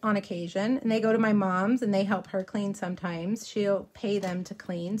cleaned on occasion, and they go to my mom's and they help her clean sometimes. She'll pay them to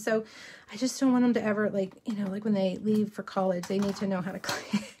clean. So I just don't want them to ever, like, you know, like when they leave for college, they need to know how to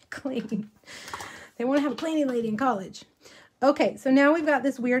clean. They want to have a cleaning lady in college. Okay, so now we've got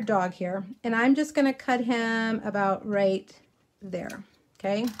this weird dog here, and I'm just going to cut him about right there,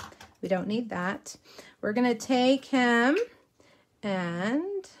 okay? We don't need that. We're going to take him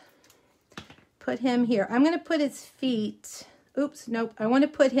and put him here. I'm going to put his feet, oops, nope. I want to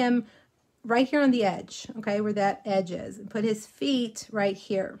put him right here on the edge, okay, where that edge is. And put his feet right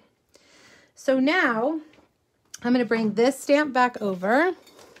here. So now I'm going to bring this stamp back over.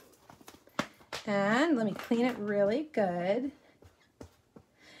 And let me clean it really good.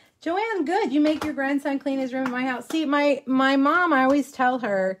 Joanne, good. You make your grandson clean his room in my house. See, my mom, I always tell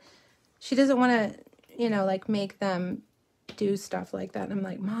her, she doesn't want to, you know, like make them do stuff like that. And I'm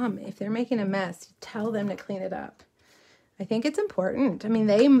like, Mom, if they're making a mess, tell them to clean it up. I think it's important. I mean,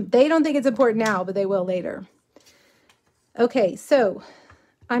 they don't think it's important now, but they will later. Okay, so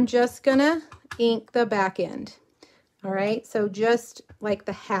I'm just going to ink the back end. All right, so just like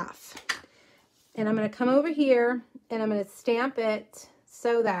the half. And I'm going to come over here and I'm going to stamp it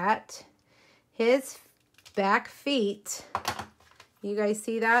so that his back feet, you guys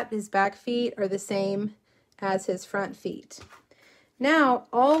see that? His back feet are the same as his front feet. Now,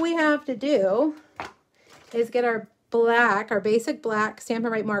 all we have to do is get our black, our basic black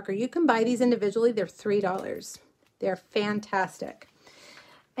Stampin' Write marker. You can buy these individually. They're $3. They're fantastic.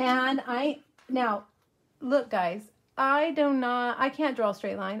 And now, look guys, I can't draw a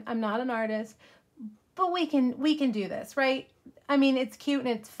straight line. I'm not an artist. But we can do this, right? I mean, it's cute and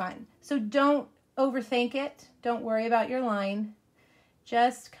it's fun. So don't overthink it. Don't worry about your line.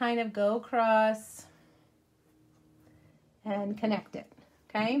 Just kind of go across and connect it,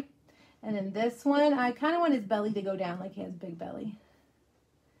 okay? And then this one, I kind of want his belly to go down like he has a big belly.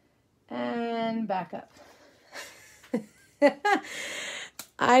 And back up.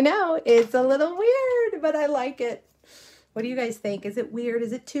 I know, it's a little weird, but I like it. What do you guys think? Is it weird?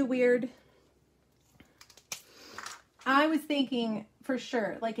 Is it too weird? I was thinking for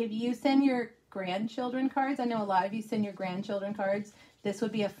sure, like if you send your grandchildren cards, I know a lot of you send your grandchildren cards, this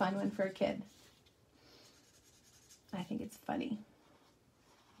would be a fun one for a kid. I think it's funny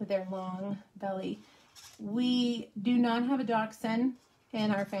with their long belly. We do not have a dachshund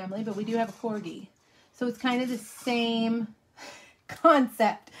in our family, but we do have a corgi. So it's kind of the same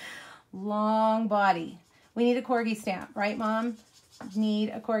concept. Long body. We need a corgi stamp, right, Mom? Need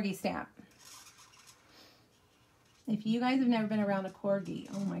a corgi stamp. If you guys have never been around a corgi,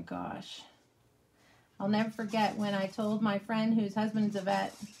 oh my gosh. I'll never forget when I told my friend whose husband is a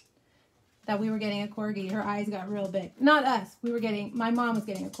vet that we were getting a corgi. Her eyes got real big. Not us. My mom was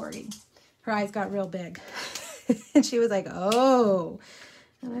getting a corgi. Her eyes got real big. And she was like, oh.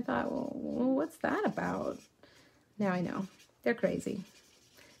 And I thought, well, what's that about? Now I know. They're crazy.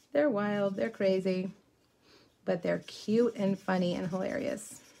 They're wild. They're crazy. But they're cute and funny and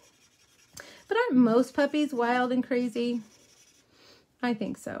hilarious. But aren't most puppies wild and crazy? I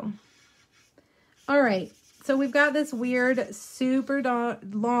think so. All right. So we've got this weird, super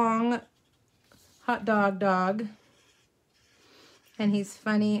long hot dog. And he's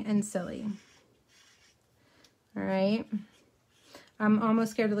funny and silly. All right. I'm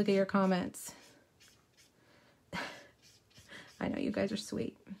almost scared to look at your comments. I know you guys are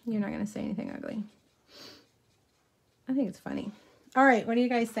sweet. You're not going to say anything ugly. I think it's funny. All right, what are you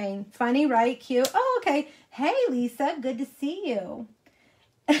guys saying? Funny, right? Cute. Oh, okay. Hey, Lisa, good to see you.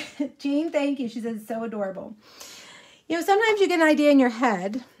 Jean, thank you. She says it's so adorable. You know, sometimes you get an idea in your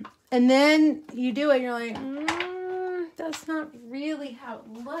head, and then you do it, and you're like, that's not really how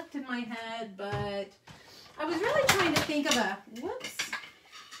it looked in my head, but I was really trying to think of whoops,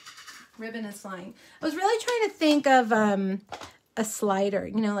 ribbon is flying. I was really trying to think of a slider,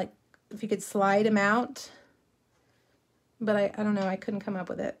 you know, like if you could slide him out. But I don't know, I couldn't come up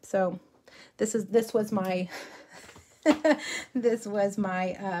with it. So this was my this was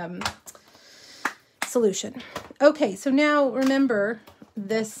my solution. Okay, so now remember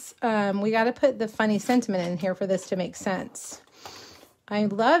this, we got to put the funny sentiment in here for this to make sense. I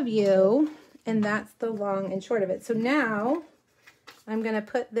love you, and that's the long and short of it. So now I'm going to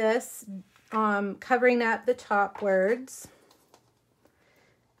put this covering up the top words,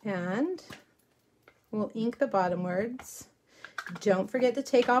 and we'll ink the bottom words. Don't forget to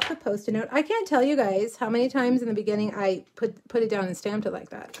take off the Post-it note. I can't tell you guys how many times in the beginning I put it down and stamped it like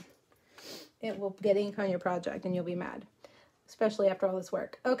that. It will get ink on your project and you'll be mad, especially after all this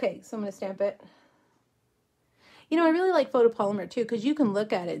work. Okay, so I'm going to stamp it. You know, I really like photopolymer too because you can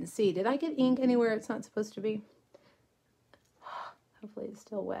look at it and see, did I get ink anywhere it's not supposed to be? Hopefully it's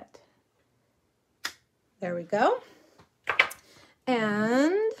still wet. There we go.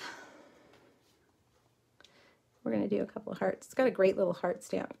 And we're going to do a couple of hearts. It's got a great little heart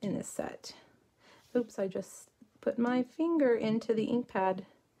stamp in this set. Oops, I just put my finger into the ink pad.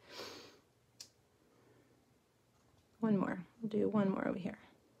 One more. We'll do one more over here.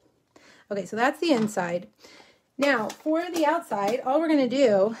 Okay, so that's the inside. Now, for the outside, all we're going to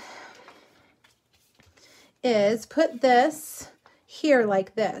do is put this here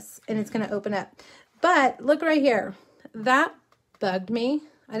like this, and it's going to open up. But look right here. That bugged me.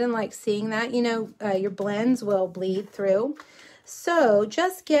 I didn't like seeing that. You know, your blends will bleed through. So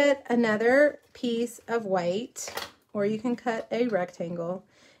just get another piece of white, or you can cut a rectangle,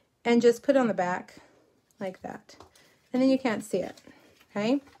 and just put it on the back like that. And then you can't see it,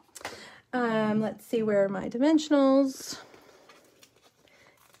 okay? Let's see, where are my dimensionals?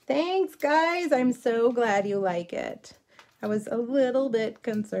 Thanks, guys. I'm so glad you like it. I was a little bit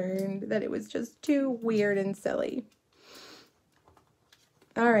concerned that it was just too weird and silly.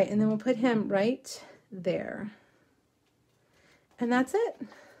 All right, and then we'll put him right there. And that's it.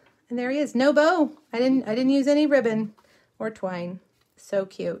 And there he is. No bow. I didn't use any ribbon or twine. So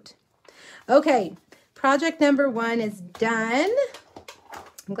cute. Okay, project number 1 is done.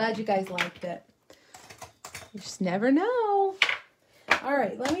 I'm glad you guys liked it. You just never know. All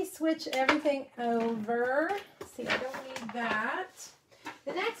right, let me switch everything over. See, I don't need that.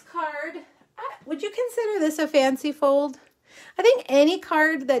 The next card, would you consider this a fancy fold? I think any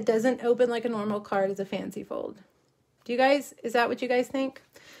card that doesn't open like a normal card is a fancy fold. Do you guys, is that what you guys think?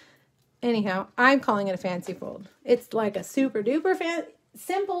 Anyhow, I'm calling it a fancy fold. It's like a super duper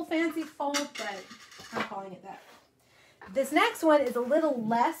simple fancy fold, but I'm calling it that. This next one is a little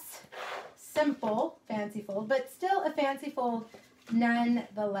less simple fancy fold, but still a fancy fold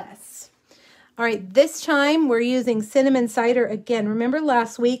nonetheless. All right, this time we're using cinnamon cider again. Remember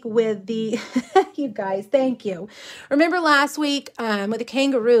last week with the, you guys, thank you. Remember last week with the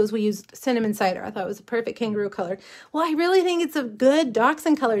kangaroos, we used cinnamon cider. I thought it was a perfect kangaroo color. Well, I really think it's a good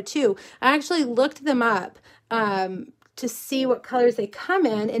dachshund color too. I actually looked them up to see what colors they come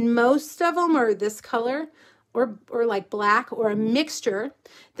in, and most of them are this color or like black or a mixture.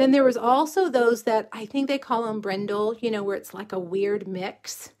 Then there was also those that I think they call them brindle, you know, where it's like a weird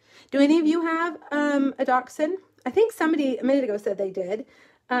mix. Do any of you have a dachshund? I think somebody a minute ago said they did.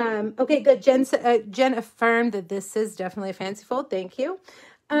 Okay, good. Jen affirmed that this is definitely a fancy fold. Thank you.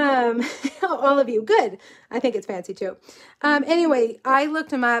 All of you. Good. I think it's fancy too. Anyway, I looked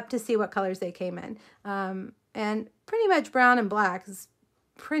them up to see what colors they came in. And pretty much brown and black is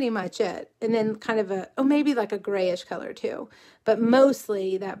pretty much it. And then kind of maybe like a grayish color too. But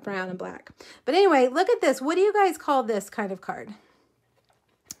mostly that brown and black. But anyway, look at this. What do you guys call this kind of card?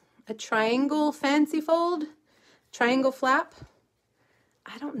 A triangle fancy fold? Triangle flap?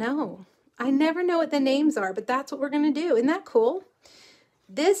 I don't know. I never know what the names are, but that's what we're going to do. Isn't that cool?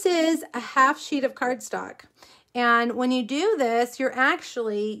 This is a half sheet of cardstock. And when you do this, you can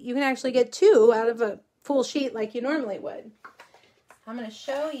actually get 2 out of a full sheet like you normally would. I'm going to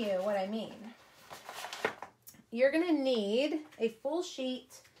show you what I mean. You're going to need a full sheet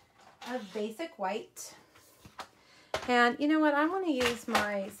of basic white. And you know what? I want to use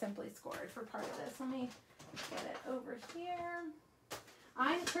my Simply Scored for part of this. Let me get it over here.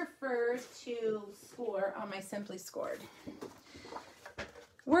 I prefer to score on my Simply Scored.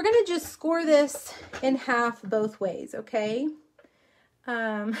 We're going to just score this in half both ways, okay?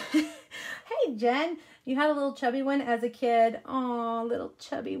 Hey, Jen, you had a little chubby one as a kid. Oh, little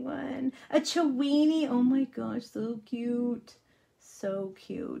chubby one. A Chiweenie. Oh my gosh, so cute. So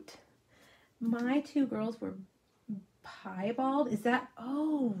cute. My 2 girls were piebald. Is that,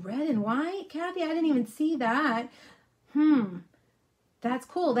 oh, red and white? Kathy, I didn't even see that. That's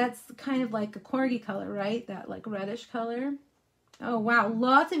cool. That's kind of like a corgi color, right? That like reddish color. Oh, wow.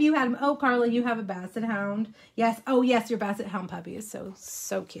 Lots of you had them. Oh, Carla, you have a Basset Hound. Yes. Oh, yes, your Basset Hound puppy is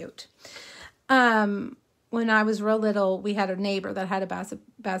so cute. When I was real little, we had a neighbor that had a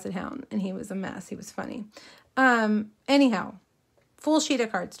Basset Hound, and he was a mess. He was funny. Anyhow, full sheet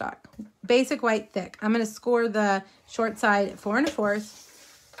of cardstock. Basic white thick. I'm going to score the short side at 4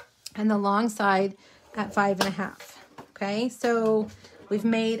 1/4 and the long side at 5 1/2. Okay, so we've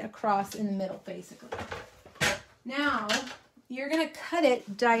made a cross in the middle, basically. Now, you're going to cut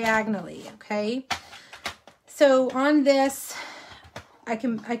it diagonally, okay? So on this, I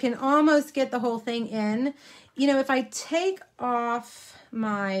can almost get the whole thing in. You know, if I take off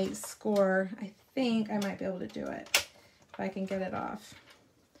my score, I think I might be able to do it. If I can get it off.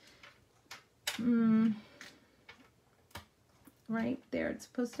 Right there, it's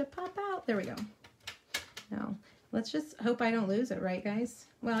supposed to pop out. There we go. No. Let's just hope I don't lose it, right, guys?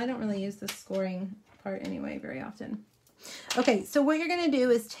 Well, I don't really use the scoring part anyway very often. Okay, so what you're going to do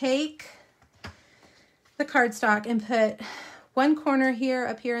is take the cardstock and put one corner here,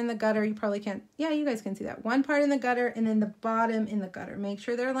 up here in the gutter. You probably can't, yeah, you guys can see that. One part in the gutter and then the bottom in the gutter. Make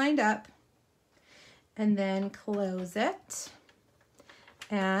sure they're lined up. And then close it.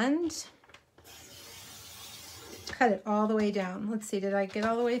 And cut it all the way down. Let's see, did I get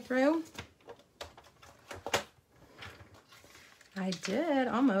all the way through? I did,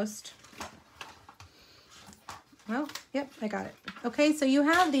 almost. Well, yep, I got it. Okay, so you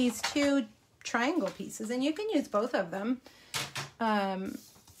have these two triangle pieces, and you can use both of them.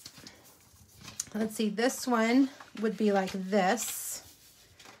 Let's see, this one would be like this,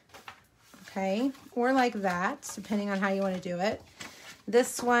 okay, or like that, depending on how you want to do it.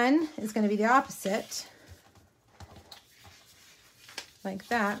 This one is going to be the opposite, like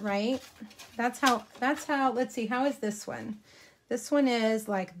that, right? That's how, let's see, how is this one? This one is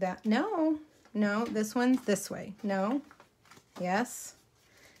like that. No, this one's this way. No, yes,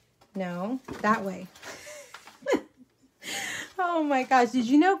 no, that way. Oh my gosh, did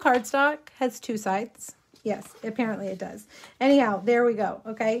you know cardstock has two sides? Yes, apparently it does. Anyhow, there we go,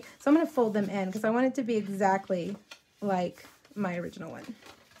 okay? So I'm going to fold them in because I want it to be exactly like my original one.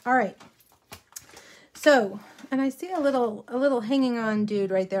 All right. So, and I see a little hanging on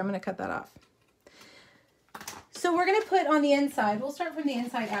dude right there. I'm going to cut that off. So we're going to put on the inside, we'll start from the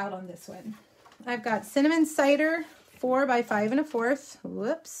inside out on this one. I've got cinnamon cider, 4 by 5 1/4.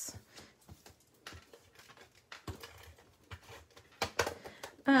 Whoops.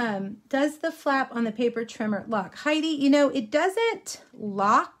 Does the flap on the paper trimmer lock? Heidi, you know, it doesn't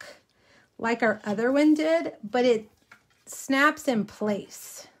lock like our other one did, but it snaps in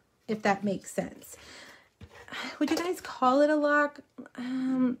place, if that makes sense. Would you guys call it a lock?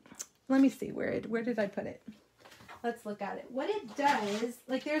 Let me see, where did I put it? Let's look at it. What it does,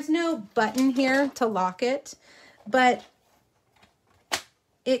 like there's no button here to lock it, but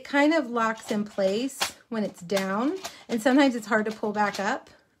it kind of locks in place when it's down, and sometimes it's hard to pull back up,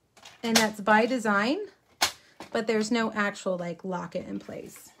 and that's by design, but there's no actual like lock it in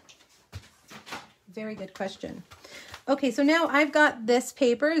place. Very good question. Okay, so now I've got this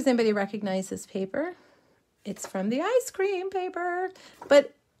paper. Does anybody recognize this paper? It's from the ice cream paper,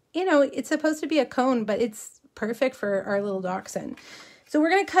 but you know, it's supposed to be a cone, but it's perfect for our little dachshund. So we're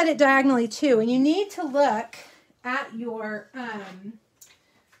going to cut it diagonally too, and you need to look at your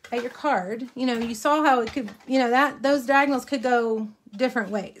card. You know, you saw how it could, you know, that those diagonals could go different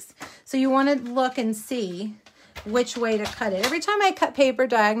ways. So you want to look and see which way to cut it. Every time I cut paper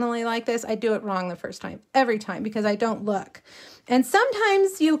diagonally like this, I do it wrong the first time. Every time, because I don't look. And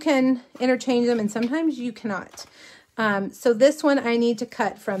sometimes you can interchange them and sometimes you cannot. So this one I need to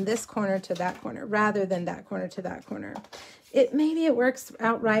cut from this corner to that corner rather than that corner to that corner. Maybe it works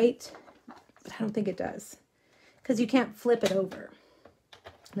out right, but I don't think it does because you can't flip it over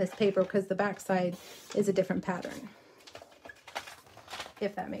this paper because the back side is a different pattern,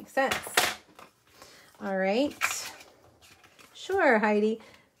 if that makes sense. All right. Sure, Heidi.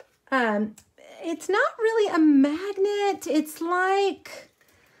 It's not really a magnet. It's like,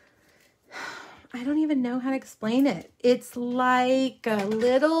 I don't even know how to explain it. It's like a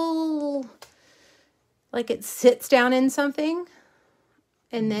little, like it sits down in something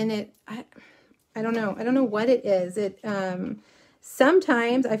and then I don't know. I don't know what it is.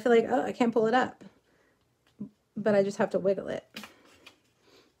 Sometimes I feel like, oh, I can't pull it up, but I just have to wiggle it.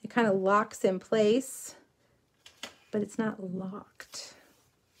 It kind of locks in place, but it's not locked.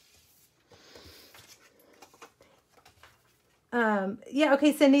 Yeah,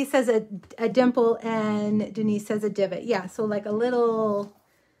 okay, Cindy says a dimple and Denise says a divot. Yeah, so like a little,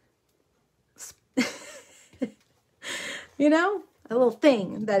 you know, a little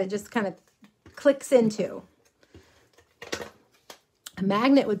thing that it just kind of clicks into. A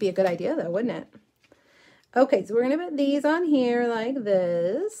magnet would be a good idea though, wouldn't it? Okay, so we're going to put these on here like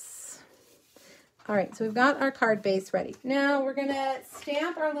this. All right, so we've got our card base ready. Now we're going to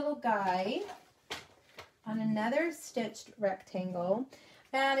stamp our little guy on another stitched rectangle.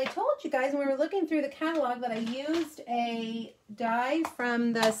 And I told you guys when we were looking through the catalog that I used a die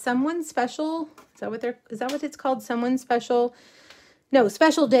from the Someone Special. Is that what it's called? Someone Special? No,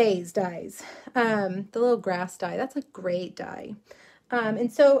 Special Days dies. The little grass die. That's a great die.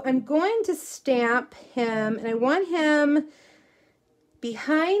 And so I'm going to stamp him, and I want him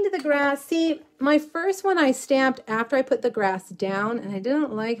behind the grass. See, my first one I stamped after I put the grass down, and I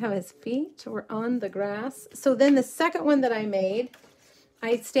didn't like how his feet were on the grass. So then the second one that I made,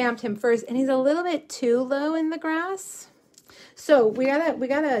 I stamped him first, and he's a little bit too low in the grass. So we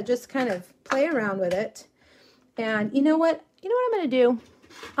gotta just kind of play around with it. And you know what? You know what I'm going to do?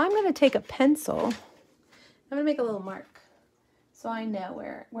 I'm going to take a pencil. I'm going to make a little mark so I know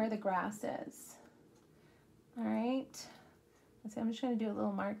where the grass is. All right. Let's see, I'm just going to do a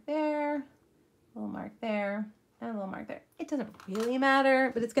little mark there, a little mark there, and a little mark there. It doesn't really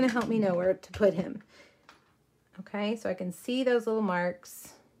matter, but it's going to help me know where to put him. Okay, so I can see those little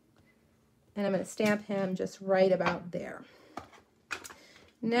marks, and I'm going to stamp him just right about there.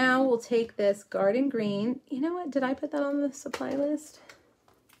 Now we'll take this garden green. You know what? Did I put that on the supply list?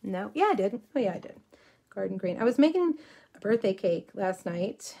 No. Yeah, I did. Oh, yeah, I did. Garden green. I was making a birthday cake last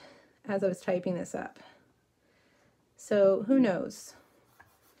night as I was typing this up. So who knows?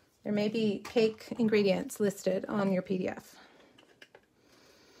 There may be cake ingredients listed on your PDF.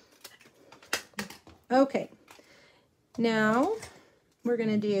 Okay. Now we're going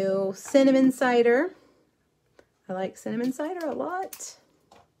to do cinnamon cider. I like cinnamon cider a lot.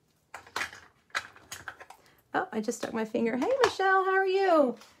 Oh, I just stuck my finger. Hey, Michelle, how are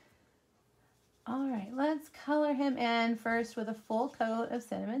you? All right, let's color him in first with a full coat of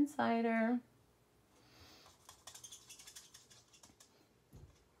cinnamon cider.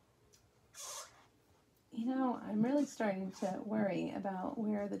 You know, I'm really starting to worry about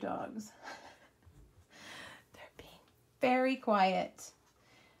where the dogs. They're being very quiet.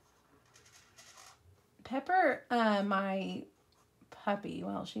 Pepper, my puppy,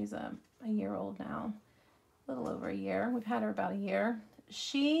 well, she's a year old now. A little over a year. We've had her about a year.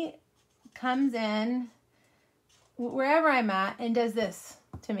 She comes in wherever I'm at and does this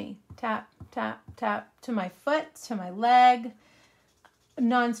to me. Tap, tap, tap to my foot, to my leg,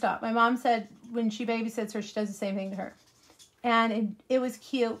 nonstop. My mom said when she babysits her, she does the same thing to her. And it was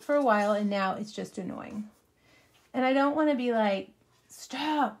cute for a while, and now it's just annoying. And I don't want to be like,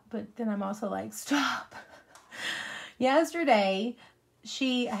 stop, but then I'm also like, stop. Yesterday,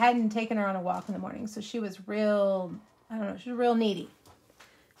 I hadn't taken her on a walk in the morning, so she was real, I don't know, she was real needy.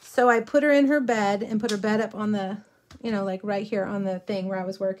 So I put her in her bed and put her bed up on the, you know, like right here on the thing where I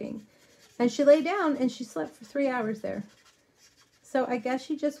was working. And she lay down and she slept for 3 hours there. So I guess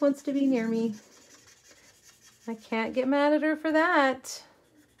she just wants to be near me. I can't get mad at her for that.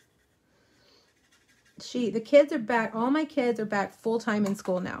 The kids are back, all my kids are back full-time in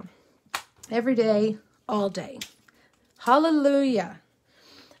school now. Every day, all day. Hallelujah.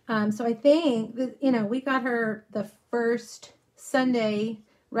 So I think, you know, we got her the first Sunday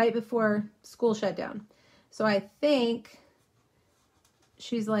right before school shut down. So I think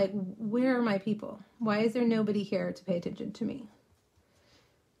she's like, where are my people? Why is there nobody here to pay attention to me?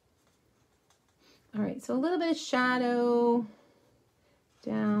 All right, so a little bit of shadow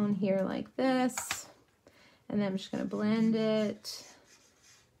down here like this. And then I'm just going to blend it.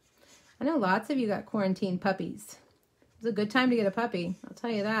 I know lots of you got quarantine puppies. It's a good time to get a puppy, I'll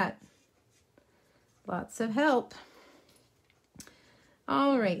tell you that. Lots of help.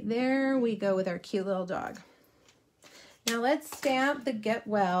 All right, there we go with our cute little dog. Now let's stamp the get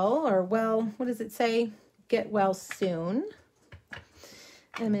well, or well, what does it say? Get well soon.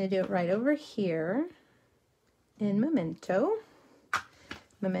 And I'm going to do it right over here in Memento.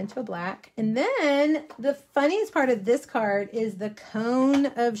 Memento Black. And then the funniest part of this card is the cone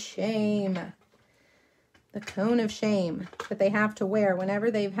of shame. The cone of shame that they have to wear whenever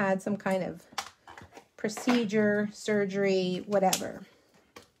they've had some kind of procedure, surgery, whatever.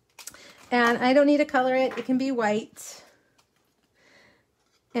 And I don't need to color it. It can be white.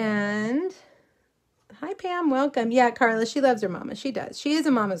 And hi, Pam. Welcome. Yeah, Carla, she loves her mama. She does. She is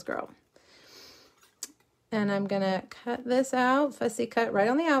a mama's girl. And I'm going to cut this out. Fussy cut right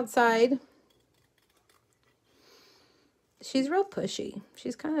on the outside. She's real pushy.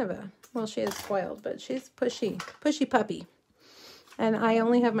 She's kind of a, well, she is spoiled, but she's pushy puppy. And I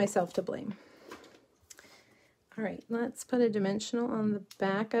only have myself to blame. All right, let's put a dimensional on the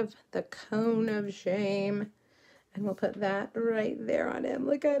back of the cone of shame. And we'll put that right there on him.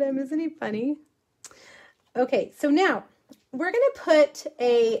 Look at him. Isn't he funny? Okay, so now we're going to put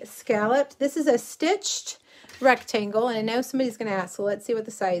a scalloped, this is a stitched rectangle. And I know somebody's going to ask, so let's see what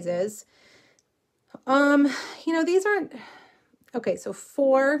the size is. You know, these aren't, okay, so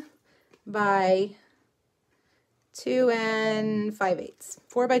 4 by 2 5/8.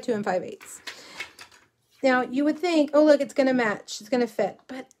 4 by 2 5/8. Now, you would think, oh, look, it's going to match. It's going to fit.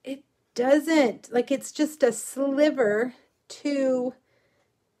 But it doesn't. Like, it's just a sliver too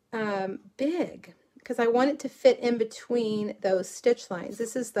big because I want it to fit in between those stitch lines.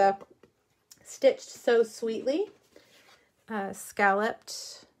 This is the Stitched So Sweetly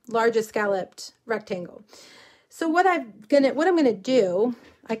scalloped, largest scalloped rectangle. So what I'm gonna do,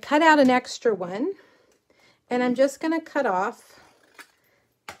 I cut out an extra one, and I'm just gonna cut off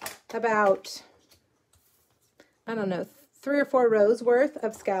about I don't know, 3 or 4 rows worth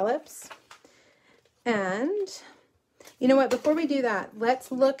of scallops. And you know what, before we do that,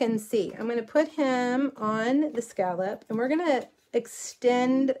 let's look and see. I'm going to put him on the scallop, and we're going to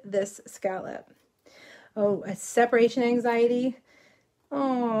extend this scallop. Oh, a separation anxiety.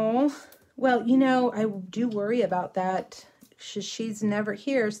 Oh, well, you know, I do worry about that. She's never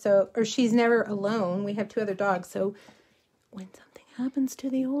here, or she's never alone. We have 2 other dogs, so when something happens to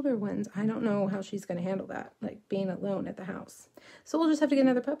the older ones, I don't know how she's going to handle that, like being alone at the house. So we'll just have to get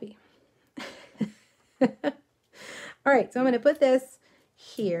another puppy. All right, so I'm going to put this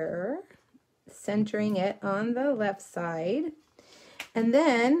here, centering it on the left side. And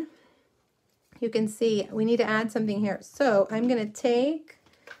then you can see we need to add something here. So I'm going to take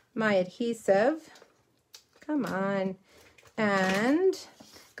my adhesive, come on, and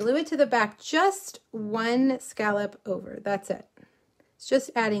glue it to the back, just 1 scallop over. That's it. It's just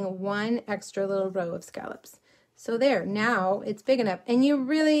adding 1 extra little row of scallops. So there, now it's big enough, and you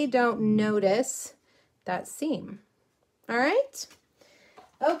really don't notice that seam. All right.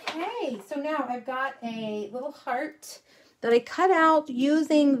 Okay, so now I've got a little heart that I cut out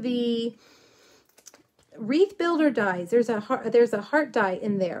using the Wreath Builder dies. There's a heart die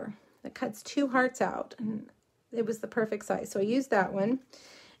in there that cuts 2 hearts out, and it was the perfect size. So I used that one.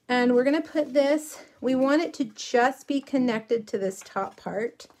 And we're going to put this, we want it to just be connected to this top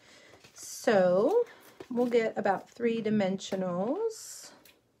part. So we'll get about 3 dimensionals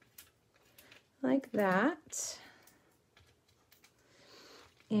like that.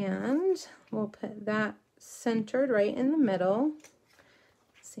 And we'll put that centered right in the middle.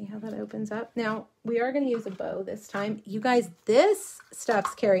 See how that opens up. Now, we are going to use a bow this time. You guys, this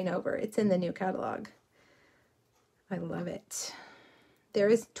stuff's carrying over. It's in the new catalog. I love it. There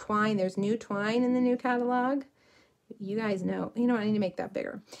is twine. There's new twine in the new catalog. You guys know. You know what? I need to make that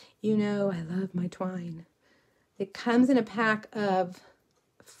bigger. You know I love my twine. It comes in a pack of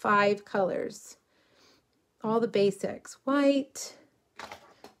 5 colors. All the basics. White,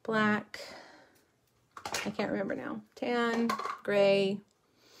 black, I can't remember now, tan, gray,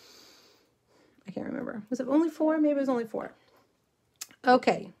 I can't remember. Was it only 4? Maybe it was only 4.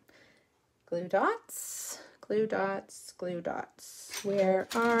 Okay, glue dots, glue dots, glue dots. Where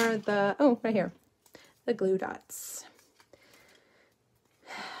are the, oh, right here, the glue dots.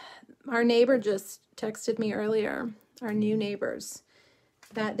 Our neighbor just texted me earlier, our new neighbors,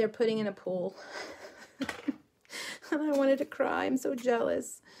 that they're putting in a pool. And I wanted to cry. I'm so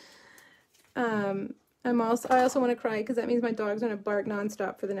jealous. I also want to cry because that means my dog's going to bark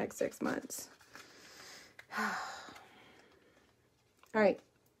nonstop for the next 6 months. All right.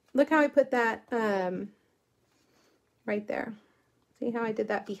 Look how I put that right there. See how I did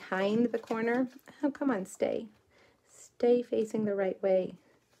that behind the corner? Oh, come on, stay. Stay facing the right way.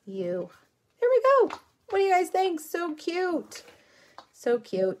 You. There we go. What do you guys think? So cute. So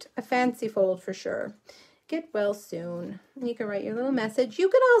cute. A fancy fold for sure. Get well soon. You can write your little message. You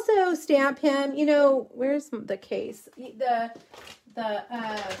could also stamp him. You know, where's the case? The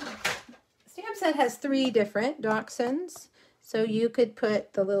stamp set has 3 different dachshunds. So you could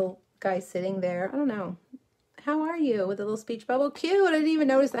put the little guy sitting there. I don't know. How are you? With a little speech bubble. Cute. I didn't even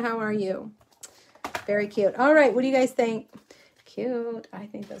notice the how are you. Very cute. All right. What do you guys think? Cute. I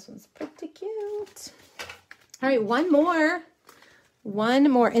think this one's pretty cute. All right. One more.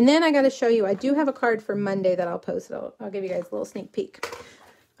 And then I got to show you, I do have a card for Monday that I'll post. I'll give you guys a little sneak peek.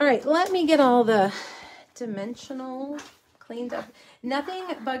 All right, let me get all the dimensional cleaned up. Nothing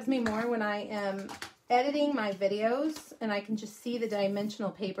bugs me more when I am editing my videos and I can just see the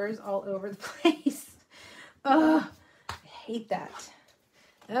dimensional papers all over the place. Oh, I hate that.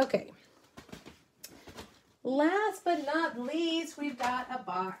 Okay. Last but not least, we've got a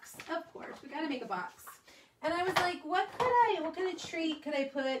box. Of course, we got to make a box. And I was like, what kind of treat could I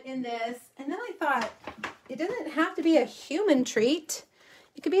put in this? And then I thought, it doesn't have to be a human treat.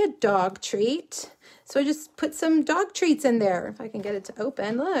 It could be a dog treat. So I just put some dog treats in there. If I can get it to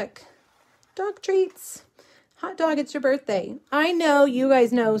open, look. Dog treats. Hot dog, it's your birthday. I know you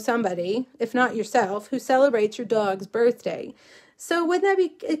guys know somebody, if not yourself, who celebrates your dog's birthday. So wouldn't that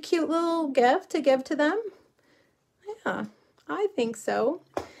be a cute little gift to give to them? Yeah, I think so.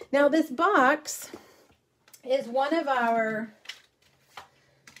 Now this box is one of our,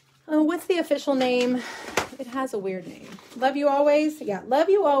 oh, what's the official name? It has a weird name. Love You Always? Yeah, Love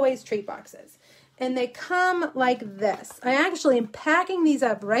You Always treat boxes. And they come like this. I actually am packing these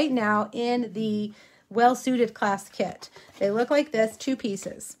up right now in the Well-Suited Class Kit. They look like this, 2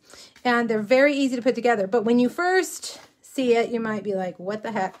 pieces. And they're very easy to put together. But when you first see it, you might be like, what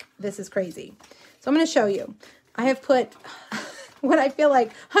the heck? This is crazy. So I'm going to show you. I have put what I feel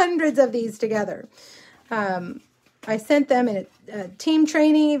like hundreds of these together. I sent them in a team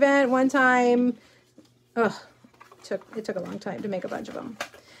training event one time. Ugh, it took a long time to make a bunch of them.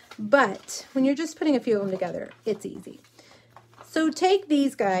 But when you're just putting a few of them together, it's easy. So take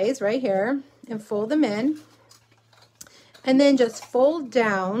these guys right here and fold them in. And then just fold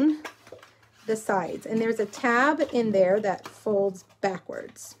down the sides. And there's a tab in there that folds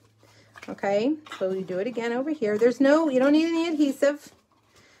backwards. Okay, so you do it again over here. You don't need any adhesive.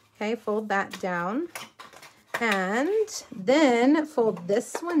 Okay, fold that down. And then fold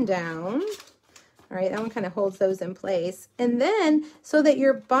this one down. All right, that one kind of holds those in place. And then, so that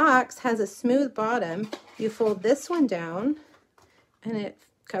your box has a smooth bottom, you fold this one down, and it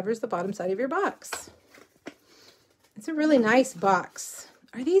covers the bottom side of your box. It's a really nice box.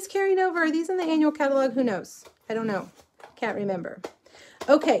 Are these carrying over? Are these in the annual catalog? Who knows? I don't know. Can't remember.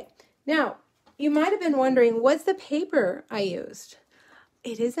 Okay, now, you might have been wondering, what's the paper I used?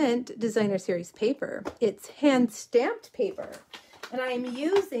 It isn't designer series paper. It's hand stamped paper. And I'm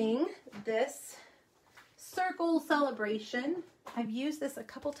using this Circle Celebration. I've used this a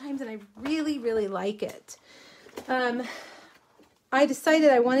couple times and I really, really like it. I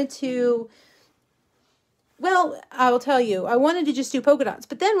decided I wanted to, well, I will tell you, I wanted to just do polka dots.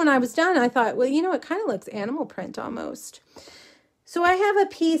 But then when I was done, I thought, well, you know, it kind of looks animal print almost. So I have a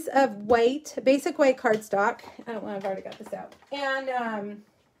piece of white, basic white cardstock. I've already got this out. And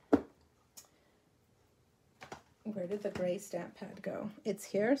where did the gray stamp pad go? It's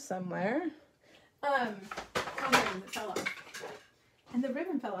here somewhere. Oh, it fell off. And the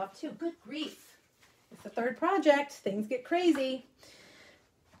ribbon fell off too. Good grief. It's the third project. Things get crazy.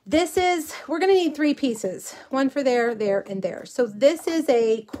 We're going to need 3 pieces. One for there, there, and there. So this is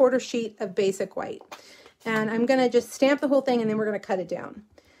a quarter sheet of basic white. And I'm going to just stamp the whole thing and then we're going to cut it down.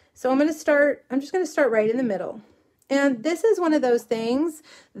 So I'm just going to start right in the middle. And this is one of those things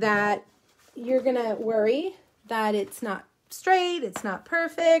that you're going to worry that it's not straight, it's not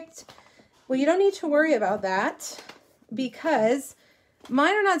perfect. Well, you don't need to worry about that because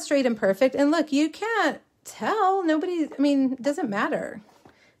mine are not straight and perfect. And look, you can't tell. It doesn't matter.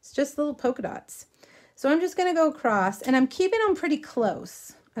 It's just little polka dots. So I'm just going to go across and I'm keeping them pretty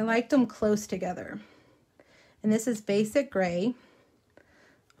close. I like them close together. And this is basic gray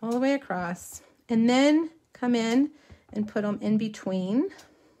all the way across. And then come in and put them in between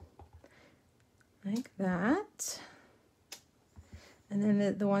like that. And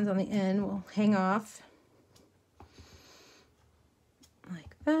then the ones on the end will hang off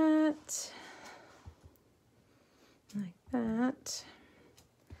like that, like that,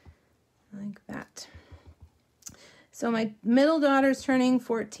 like that. So my middle daughter's turning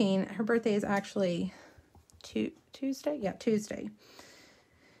 14. Her birthday is actually Tuesday? Yeah, Tuesday.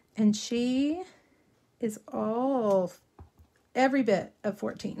 And she is every bit of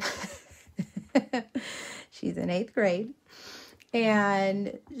 14. She's in 8th grade.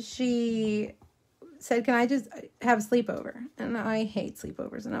 And she said, can I just have a sleepover? And I hate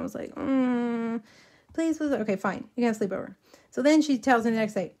sleepovers. And I was like, please. Okay, fine. You can have a sleepover. So then she tells me the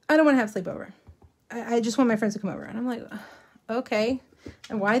next day, I don't want to have a sleepover. I just want my friends to come over. And I'm like, okay.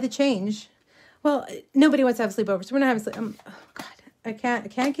 And why the change? Well, nobody wants to have a sleepover, so we're not having a sleepover. Oh, God, I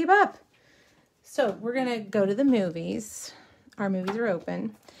can't keep up. So we're going to go to the movies. Our movies are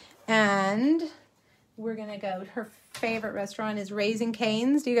open. And we're going to go. Her favorite restaurant is Raising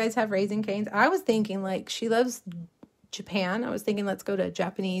Cane's. Do you guys have Raising Cane's? I was thinking, she loves Japan. I was thinking, let's go to a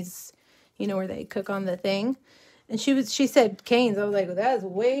Japanese, where they cook on the thing. And she said Cane's. I was like, well, that is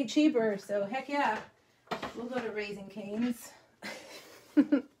way cheaper. So, heck yeah. We'll go to Raising Cane's.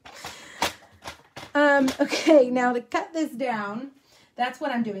 Okay, now to cut this down, that's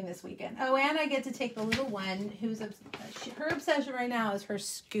what I'm doing this weekend. Oh, and I get to take the little one her obsession right now is her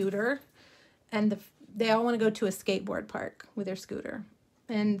scooter. And they all want to go to a skateboard park with their scooter.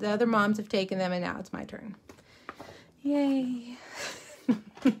 And the other moms have taken them, and now it's my turn. Yay.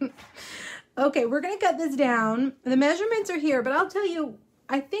 Okay, we're going to cut this down. The measurements are here, but I'll tell you,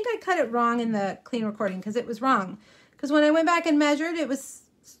 I think I cut it wrong in the clean recording because it was wrong. Because when I went back and measured, it was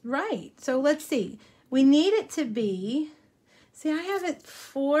right. So let's see. We need it to be, I have it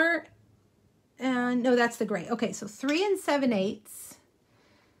 4, and no, that's the gray. Okay, so 3 7/8.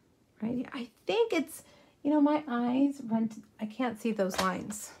 Right? I think it's, my eyes I can't see those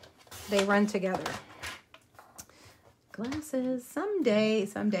lines. They run together. Glasses,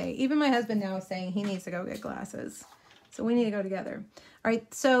 someday. Even my husband now is saying he needs to go get glasses. So we need to go together. All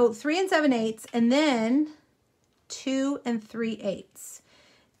right, so 3 7/8, and then 2 3/8.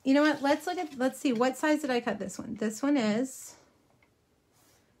 You know what? Let's see. What size did I cut this one? This one is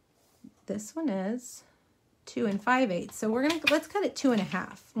 2 5/8. So let's cut it 2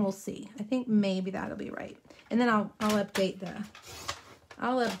 1/2 and we'll see. I think maybe that'll be right. And then I'll update the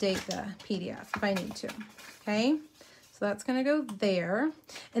PDF if I need to. Okay. So that's going to go there.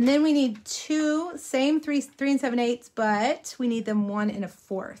 And then we need 2, same 3 7/8, but we need them 1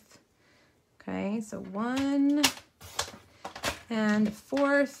 1/4. Okay. So 1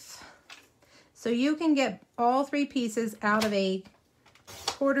 1/4. So you can get all 3 pieces out of a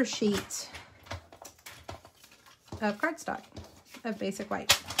quarter sheet of cardstock of basic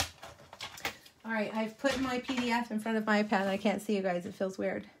white. All right, I've put my PDF in front of my iPad. I can't see you guys. It feels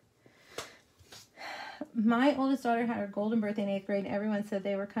weird. My oldest daughter had her golden birthday in 8th grade, and everyone said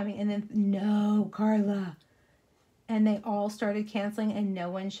they were coming. And then, no, Carla. And they all started canceling, and no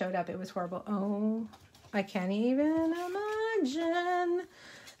one showed up. It was horrible. Oh, I can't even imagine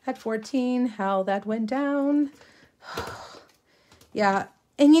at 14 how that went down. Yeah.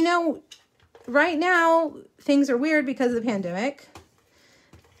 And you know, right now, things are weird because of the pandemic.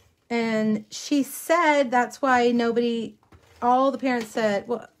 And she said that's why all the parents said,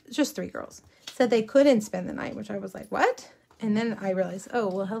 well, just 3 girls, said they couldn't spend the night, which I was like, what? And then I realized, oh,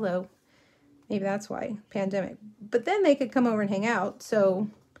 well, hello. Maybe that's why, pandemic. But then they could come over and hang out. So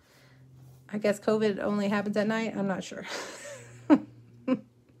I guess COVID only happens at night. I'm not sure.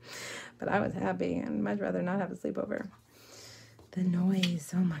 But I was happy and much rather not have a sleepover. The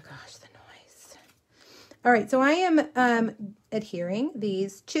noise. Oh my gosh, the noise. All right, so I am adhering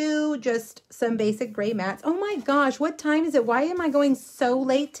these to just some basic gray mats. Oh my gosh, what time is it? Why am I going so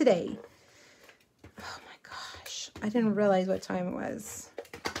late today? Oh my gosh, I didn't realize what time it was.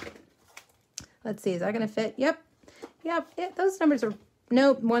 Let's see, is that going to fit? Yep. Those numbers are,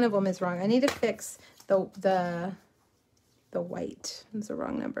 nope, one of them is wrong. I need to fix the white. It's the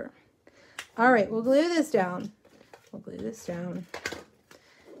wrong number. All right, we'll glue this down.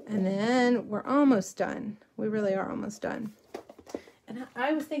 And then we're almost done. We really are almost done. And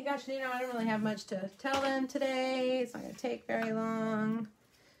I was thinking, gosh, I don't really have much to tell them today. It's not going to take very long.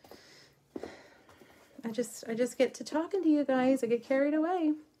 I just get to talking to you guys. I get carried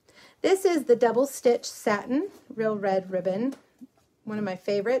away. This is the double stitch satin real red ribbon. One of my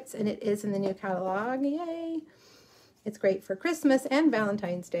favorites, and it is in the new catalog. Yay! It's great for Christmas and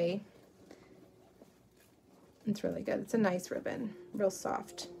Valentine's Day. It's really good. It's a nice ribbon. Real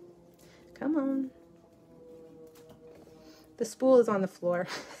soft. Come on. The spool is on the floor.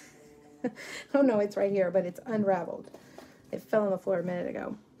 Oh no, it's right here, but it's unraveled. It fell on the floor a minute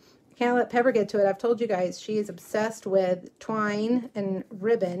ago. I can't let Pepper get to it. I've told you guys she is obsessed with twine and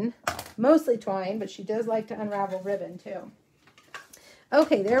ribbon. Mostly twine, but she does like to unravel ribbon too.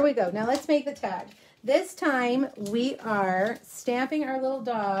 Okay, there we go. Now let's make the tag. This time we are stamping our little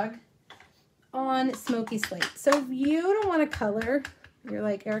dog on Smoky Slate. So if you don't want to color, you're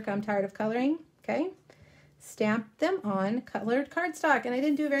like, Erica, I'm tired of coloring, okay? Stamp them on colored cardstock, and I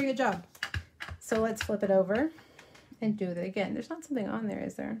didn't do a very good job. So let's flip it over and do that again. There's not something on there,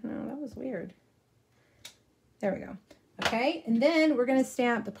 is there? No, that was weird. There we go. Okay, and then we're going to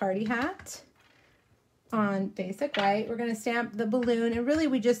stamp the party hat on basic white. We're going to stamp the balloon, and really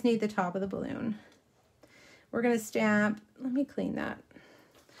we just need the top of the balloon. We're going to stamp, let me clean that.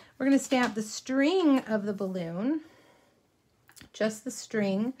 We're going to stamp the string of the balloon, just the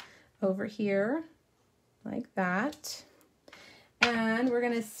string over here, like that. And we're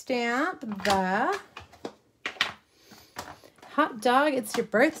going to stamp the hot dog, it's your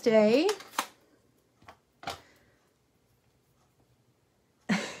birthday.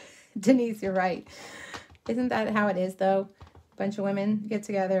 Denise, you're right. Isn't that how it is, though? A bunch of women get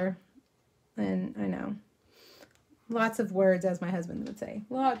together, and I know. Lots of words, as my husband would say.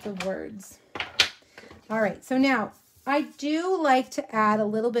 Lots of words. All right, so now I do like to add a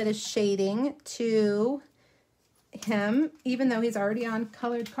little bit of shading to him, even though he's already on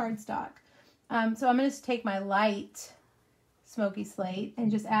colored cardstock. So I'm going to take my light Smoky Slate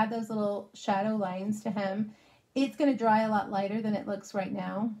and just add those little shadow lines to him. It's going to dry a lot lighter than it looks right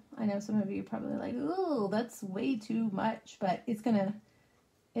now. I know some of you are probably like, ooh, that's way too much, but it's going to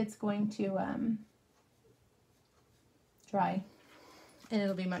dry, and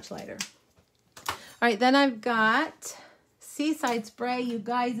it'll be much lighter. All right, then I've got Seaside Spray. You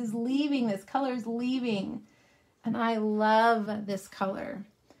guys, is leaving. This color is leaving, and I love this color.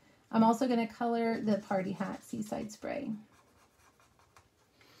 I'm also going to color the party hat Seaside Spray.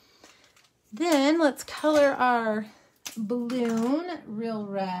 Then let's color our balloon real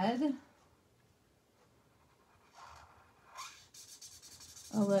red.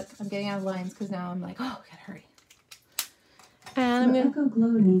 Oh, look, I'm getting out of lines because now I'm like, oh, I gotta hurry. And I'm Echo Glow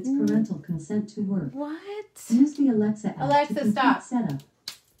needs parental consent to work. What? Use the Alexa app Alexa, to complete stop. setup.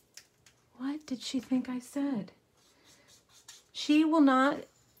 What? did she think I said? She will not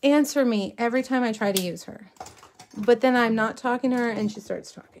answer me every time I try to use her. But then I'm not talking to her and she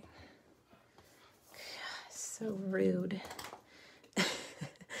starts talking. God, so rude.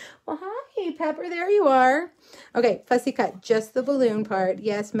 Well, hi, Pepper. There you are. Okay, fussy cut. Just the balloon part.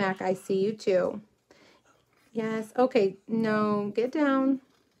 Yes, Mac, I see you too. Yes. Okay, no, get down.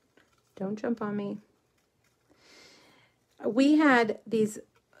 Don't jump on me. We had these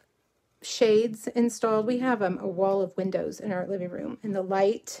shades installed. We have a wall of windows in our living room, and the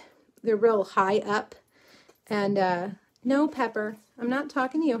light, they're real high up. And no, Pepper, I'm not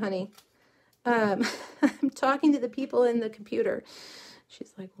talking to you, honey. I'm talking to the people in the computer.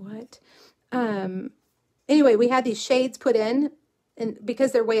 She's like, what? Anyway, we had these shades put in, and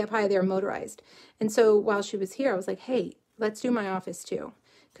because they're way up high, they're motorized. And so while she was here, I was like, hey, let's do my office too,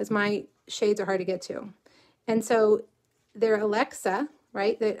 because my shades are hard to get to. And so they're Alexa,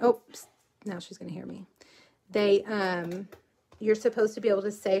 right? Oh, now she's going to hear me. You're supposed to be able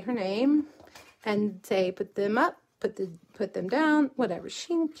to say her name and say, put them up, put them down, whatever.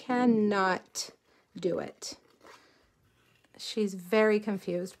 She cannot do it. She's very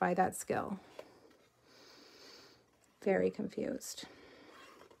confused by that skill. Very confused.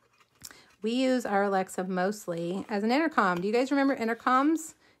 We use our Alexa mostly as an intercom. Do you guys remember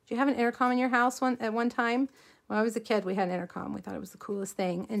intercoms? Did you have an intercom in your house at one time? When I was a kid, we had an intercom. We thought it was the coolest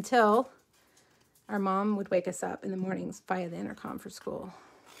thing until our mom would wake us up in the mornings via the intercom for school.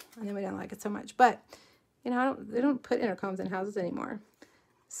 And then we didn't like it so much. But, you know, they don't put intercoms in houses anymore.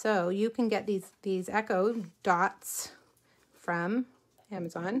 So you can get these Echo Dots from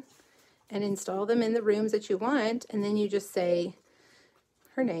Amazon and install them in the rooms that you want. And then you just say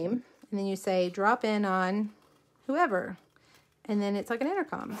her name. And then you say, drop in on whoever. And then it's like an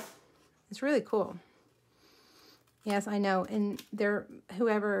intercom. It's really cool. Yes, I know. And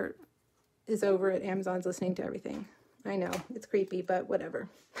whoever is over at Amazon's listening to everything. I know. It's creepy, but whatever.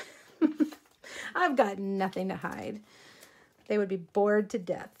 I've got nothing to hide. They would be bored to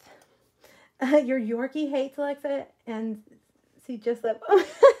death. Your Yorkie hates Alexa, and see, just that. Oh,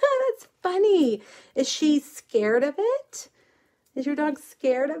 that's funny. Is she scared of it? Is your dog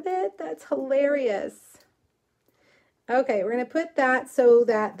scared of it? That's hilarious. Okay, we're going to put that so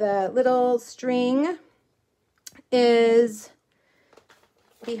that the little string is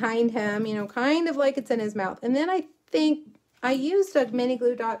behind him, you know, kind of like it's in his mouth. And then I think I used a mini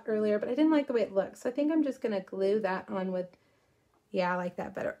glue dot earlier, but I didn't like the way it looks. So I think I'm just going to glue that on with, yeah, I like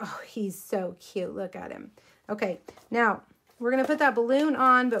that better. Oh, he's so cute. Look at him. Okay, now we're going to put that balloon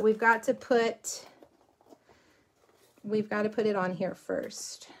on, but we've got to put it on here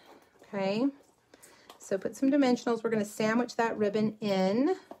first. Okay, so put some dimensionals. We're going to sandwich that ribbon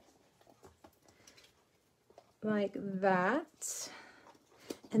in like that.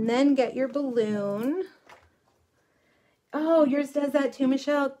 And then get your balloon. Oh, yours does that too,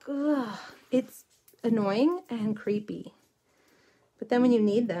 Michelle. Ugh, it's annoying and creepy. But then when you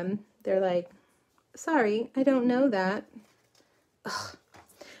need them, they're like, sorry, I don't know that. Ugh.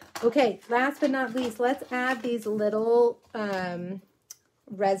 Okay, last but not least, let's add these little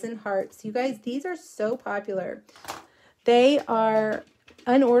resin hearts. You guys, these are so popular. They are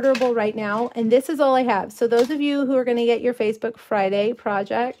unorderable right now, and this is all I have. So those of you who are going to get your Facebook Friday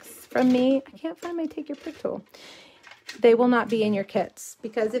projects from me, I can't find my Take Your Pick tool. They will not be in your kits,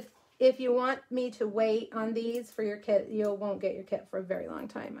 because if you want me to wait on these for your kit, you won't get your kit for a very long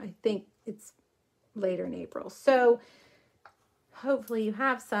time. I think it's later in April. So hopefully you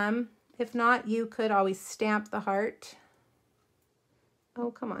have some. If not, you could always stamp the heart.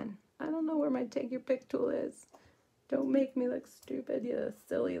 Oh, come on. I don't know where my Take Your Pick tool is. Don't make me look stupid, you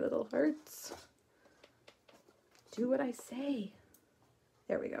silly little hearts. Do what I say.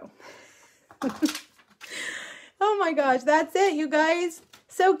 There we go. Oh my gosh, that's it, you guys.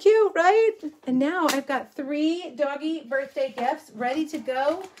 So cute, right? And now I've got 3 doggy birthday gifts ready to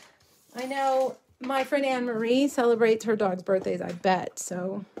go. I know my friend Anne Marie celebrates her dog's birthdays, I bet.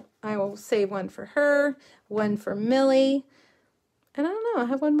 So I will save one for her, one for Millie. And I don't know, I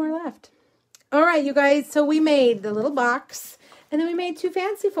have one more left. All right, you guys, so we made the little box, and then we made 2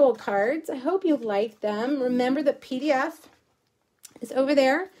 fancy fold cards. I hope you liked them. Remember the PDF is over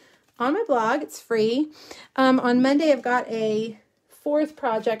there on my blog. It's free. On Monday, I've got a 4th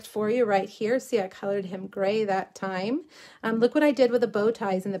project for you right here. See, I colored him gray that time. Look what I did with the bow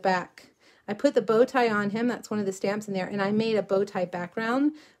ties in the back. I put the bow tie on him. That's one of the stamps in there, and I made a bow tie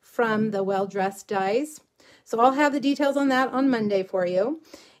background from the Well Dressed dies. So I'll have the details on that on Monday for you.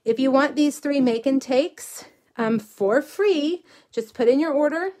 If you want these 3 make and takes for free, just put in your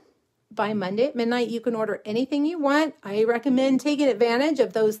order by Monday at midnight. You can order anything you want. I recommend taking advantage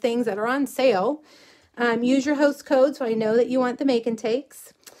of those things that are on sale. Use your host code so I know that you want the make and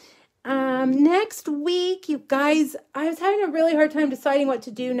takes. Next week, you guys, I was having a really hard time deciding what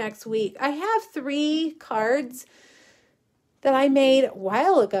to do next week. I have 3 cards that I made a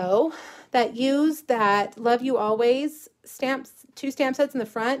while ago that use that Love You Always stamps, 2 stamp sets in the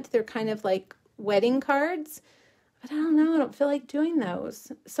front. They're kind of like wedding cards. But I don't know, I don't feel like doing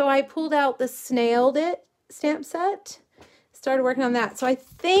those. So I pulled out the Snailed It stamp set, started working on that. So I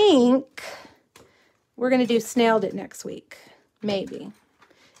think we're going to do Snailed It next week, maybe.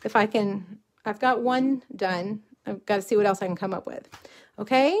 If I can, I've got 1 done. I've got to see what else I can come up with.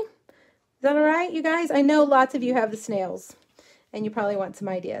 Okay? Is that all right, you guys? I know lots of you have the snails, and you probably want some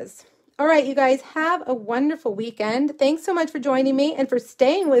ideas. All right, you guys, have a wonderful weekend. Thanks so much for joining me and for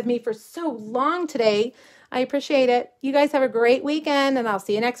staying with me for so long today. I appreciate it. You guys have a great weekend, and I'll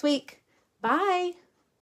see you next week. Bye.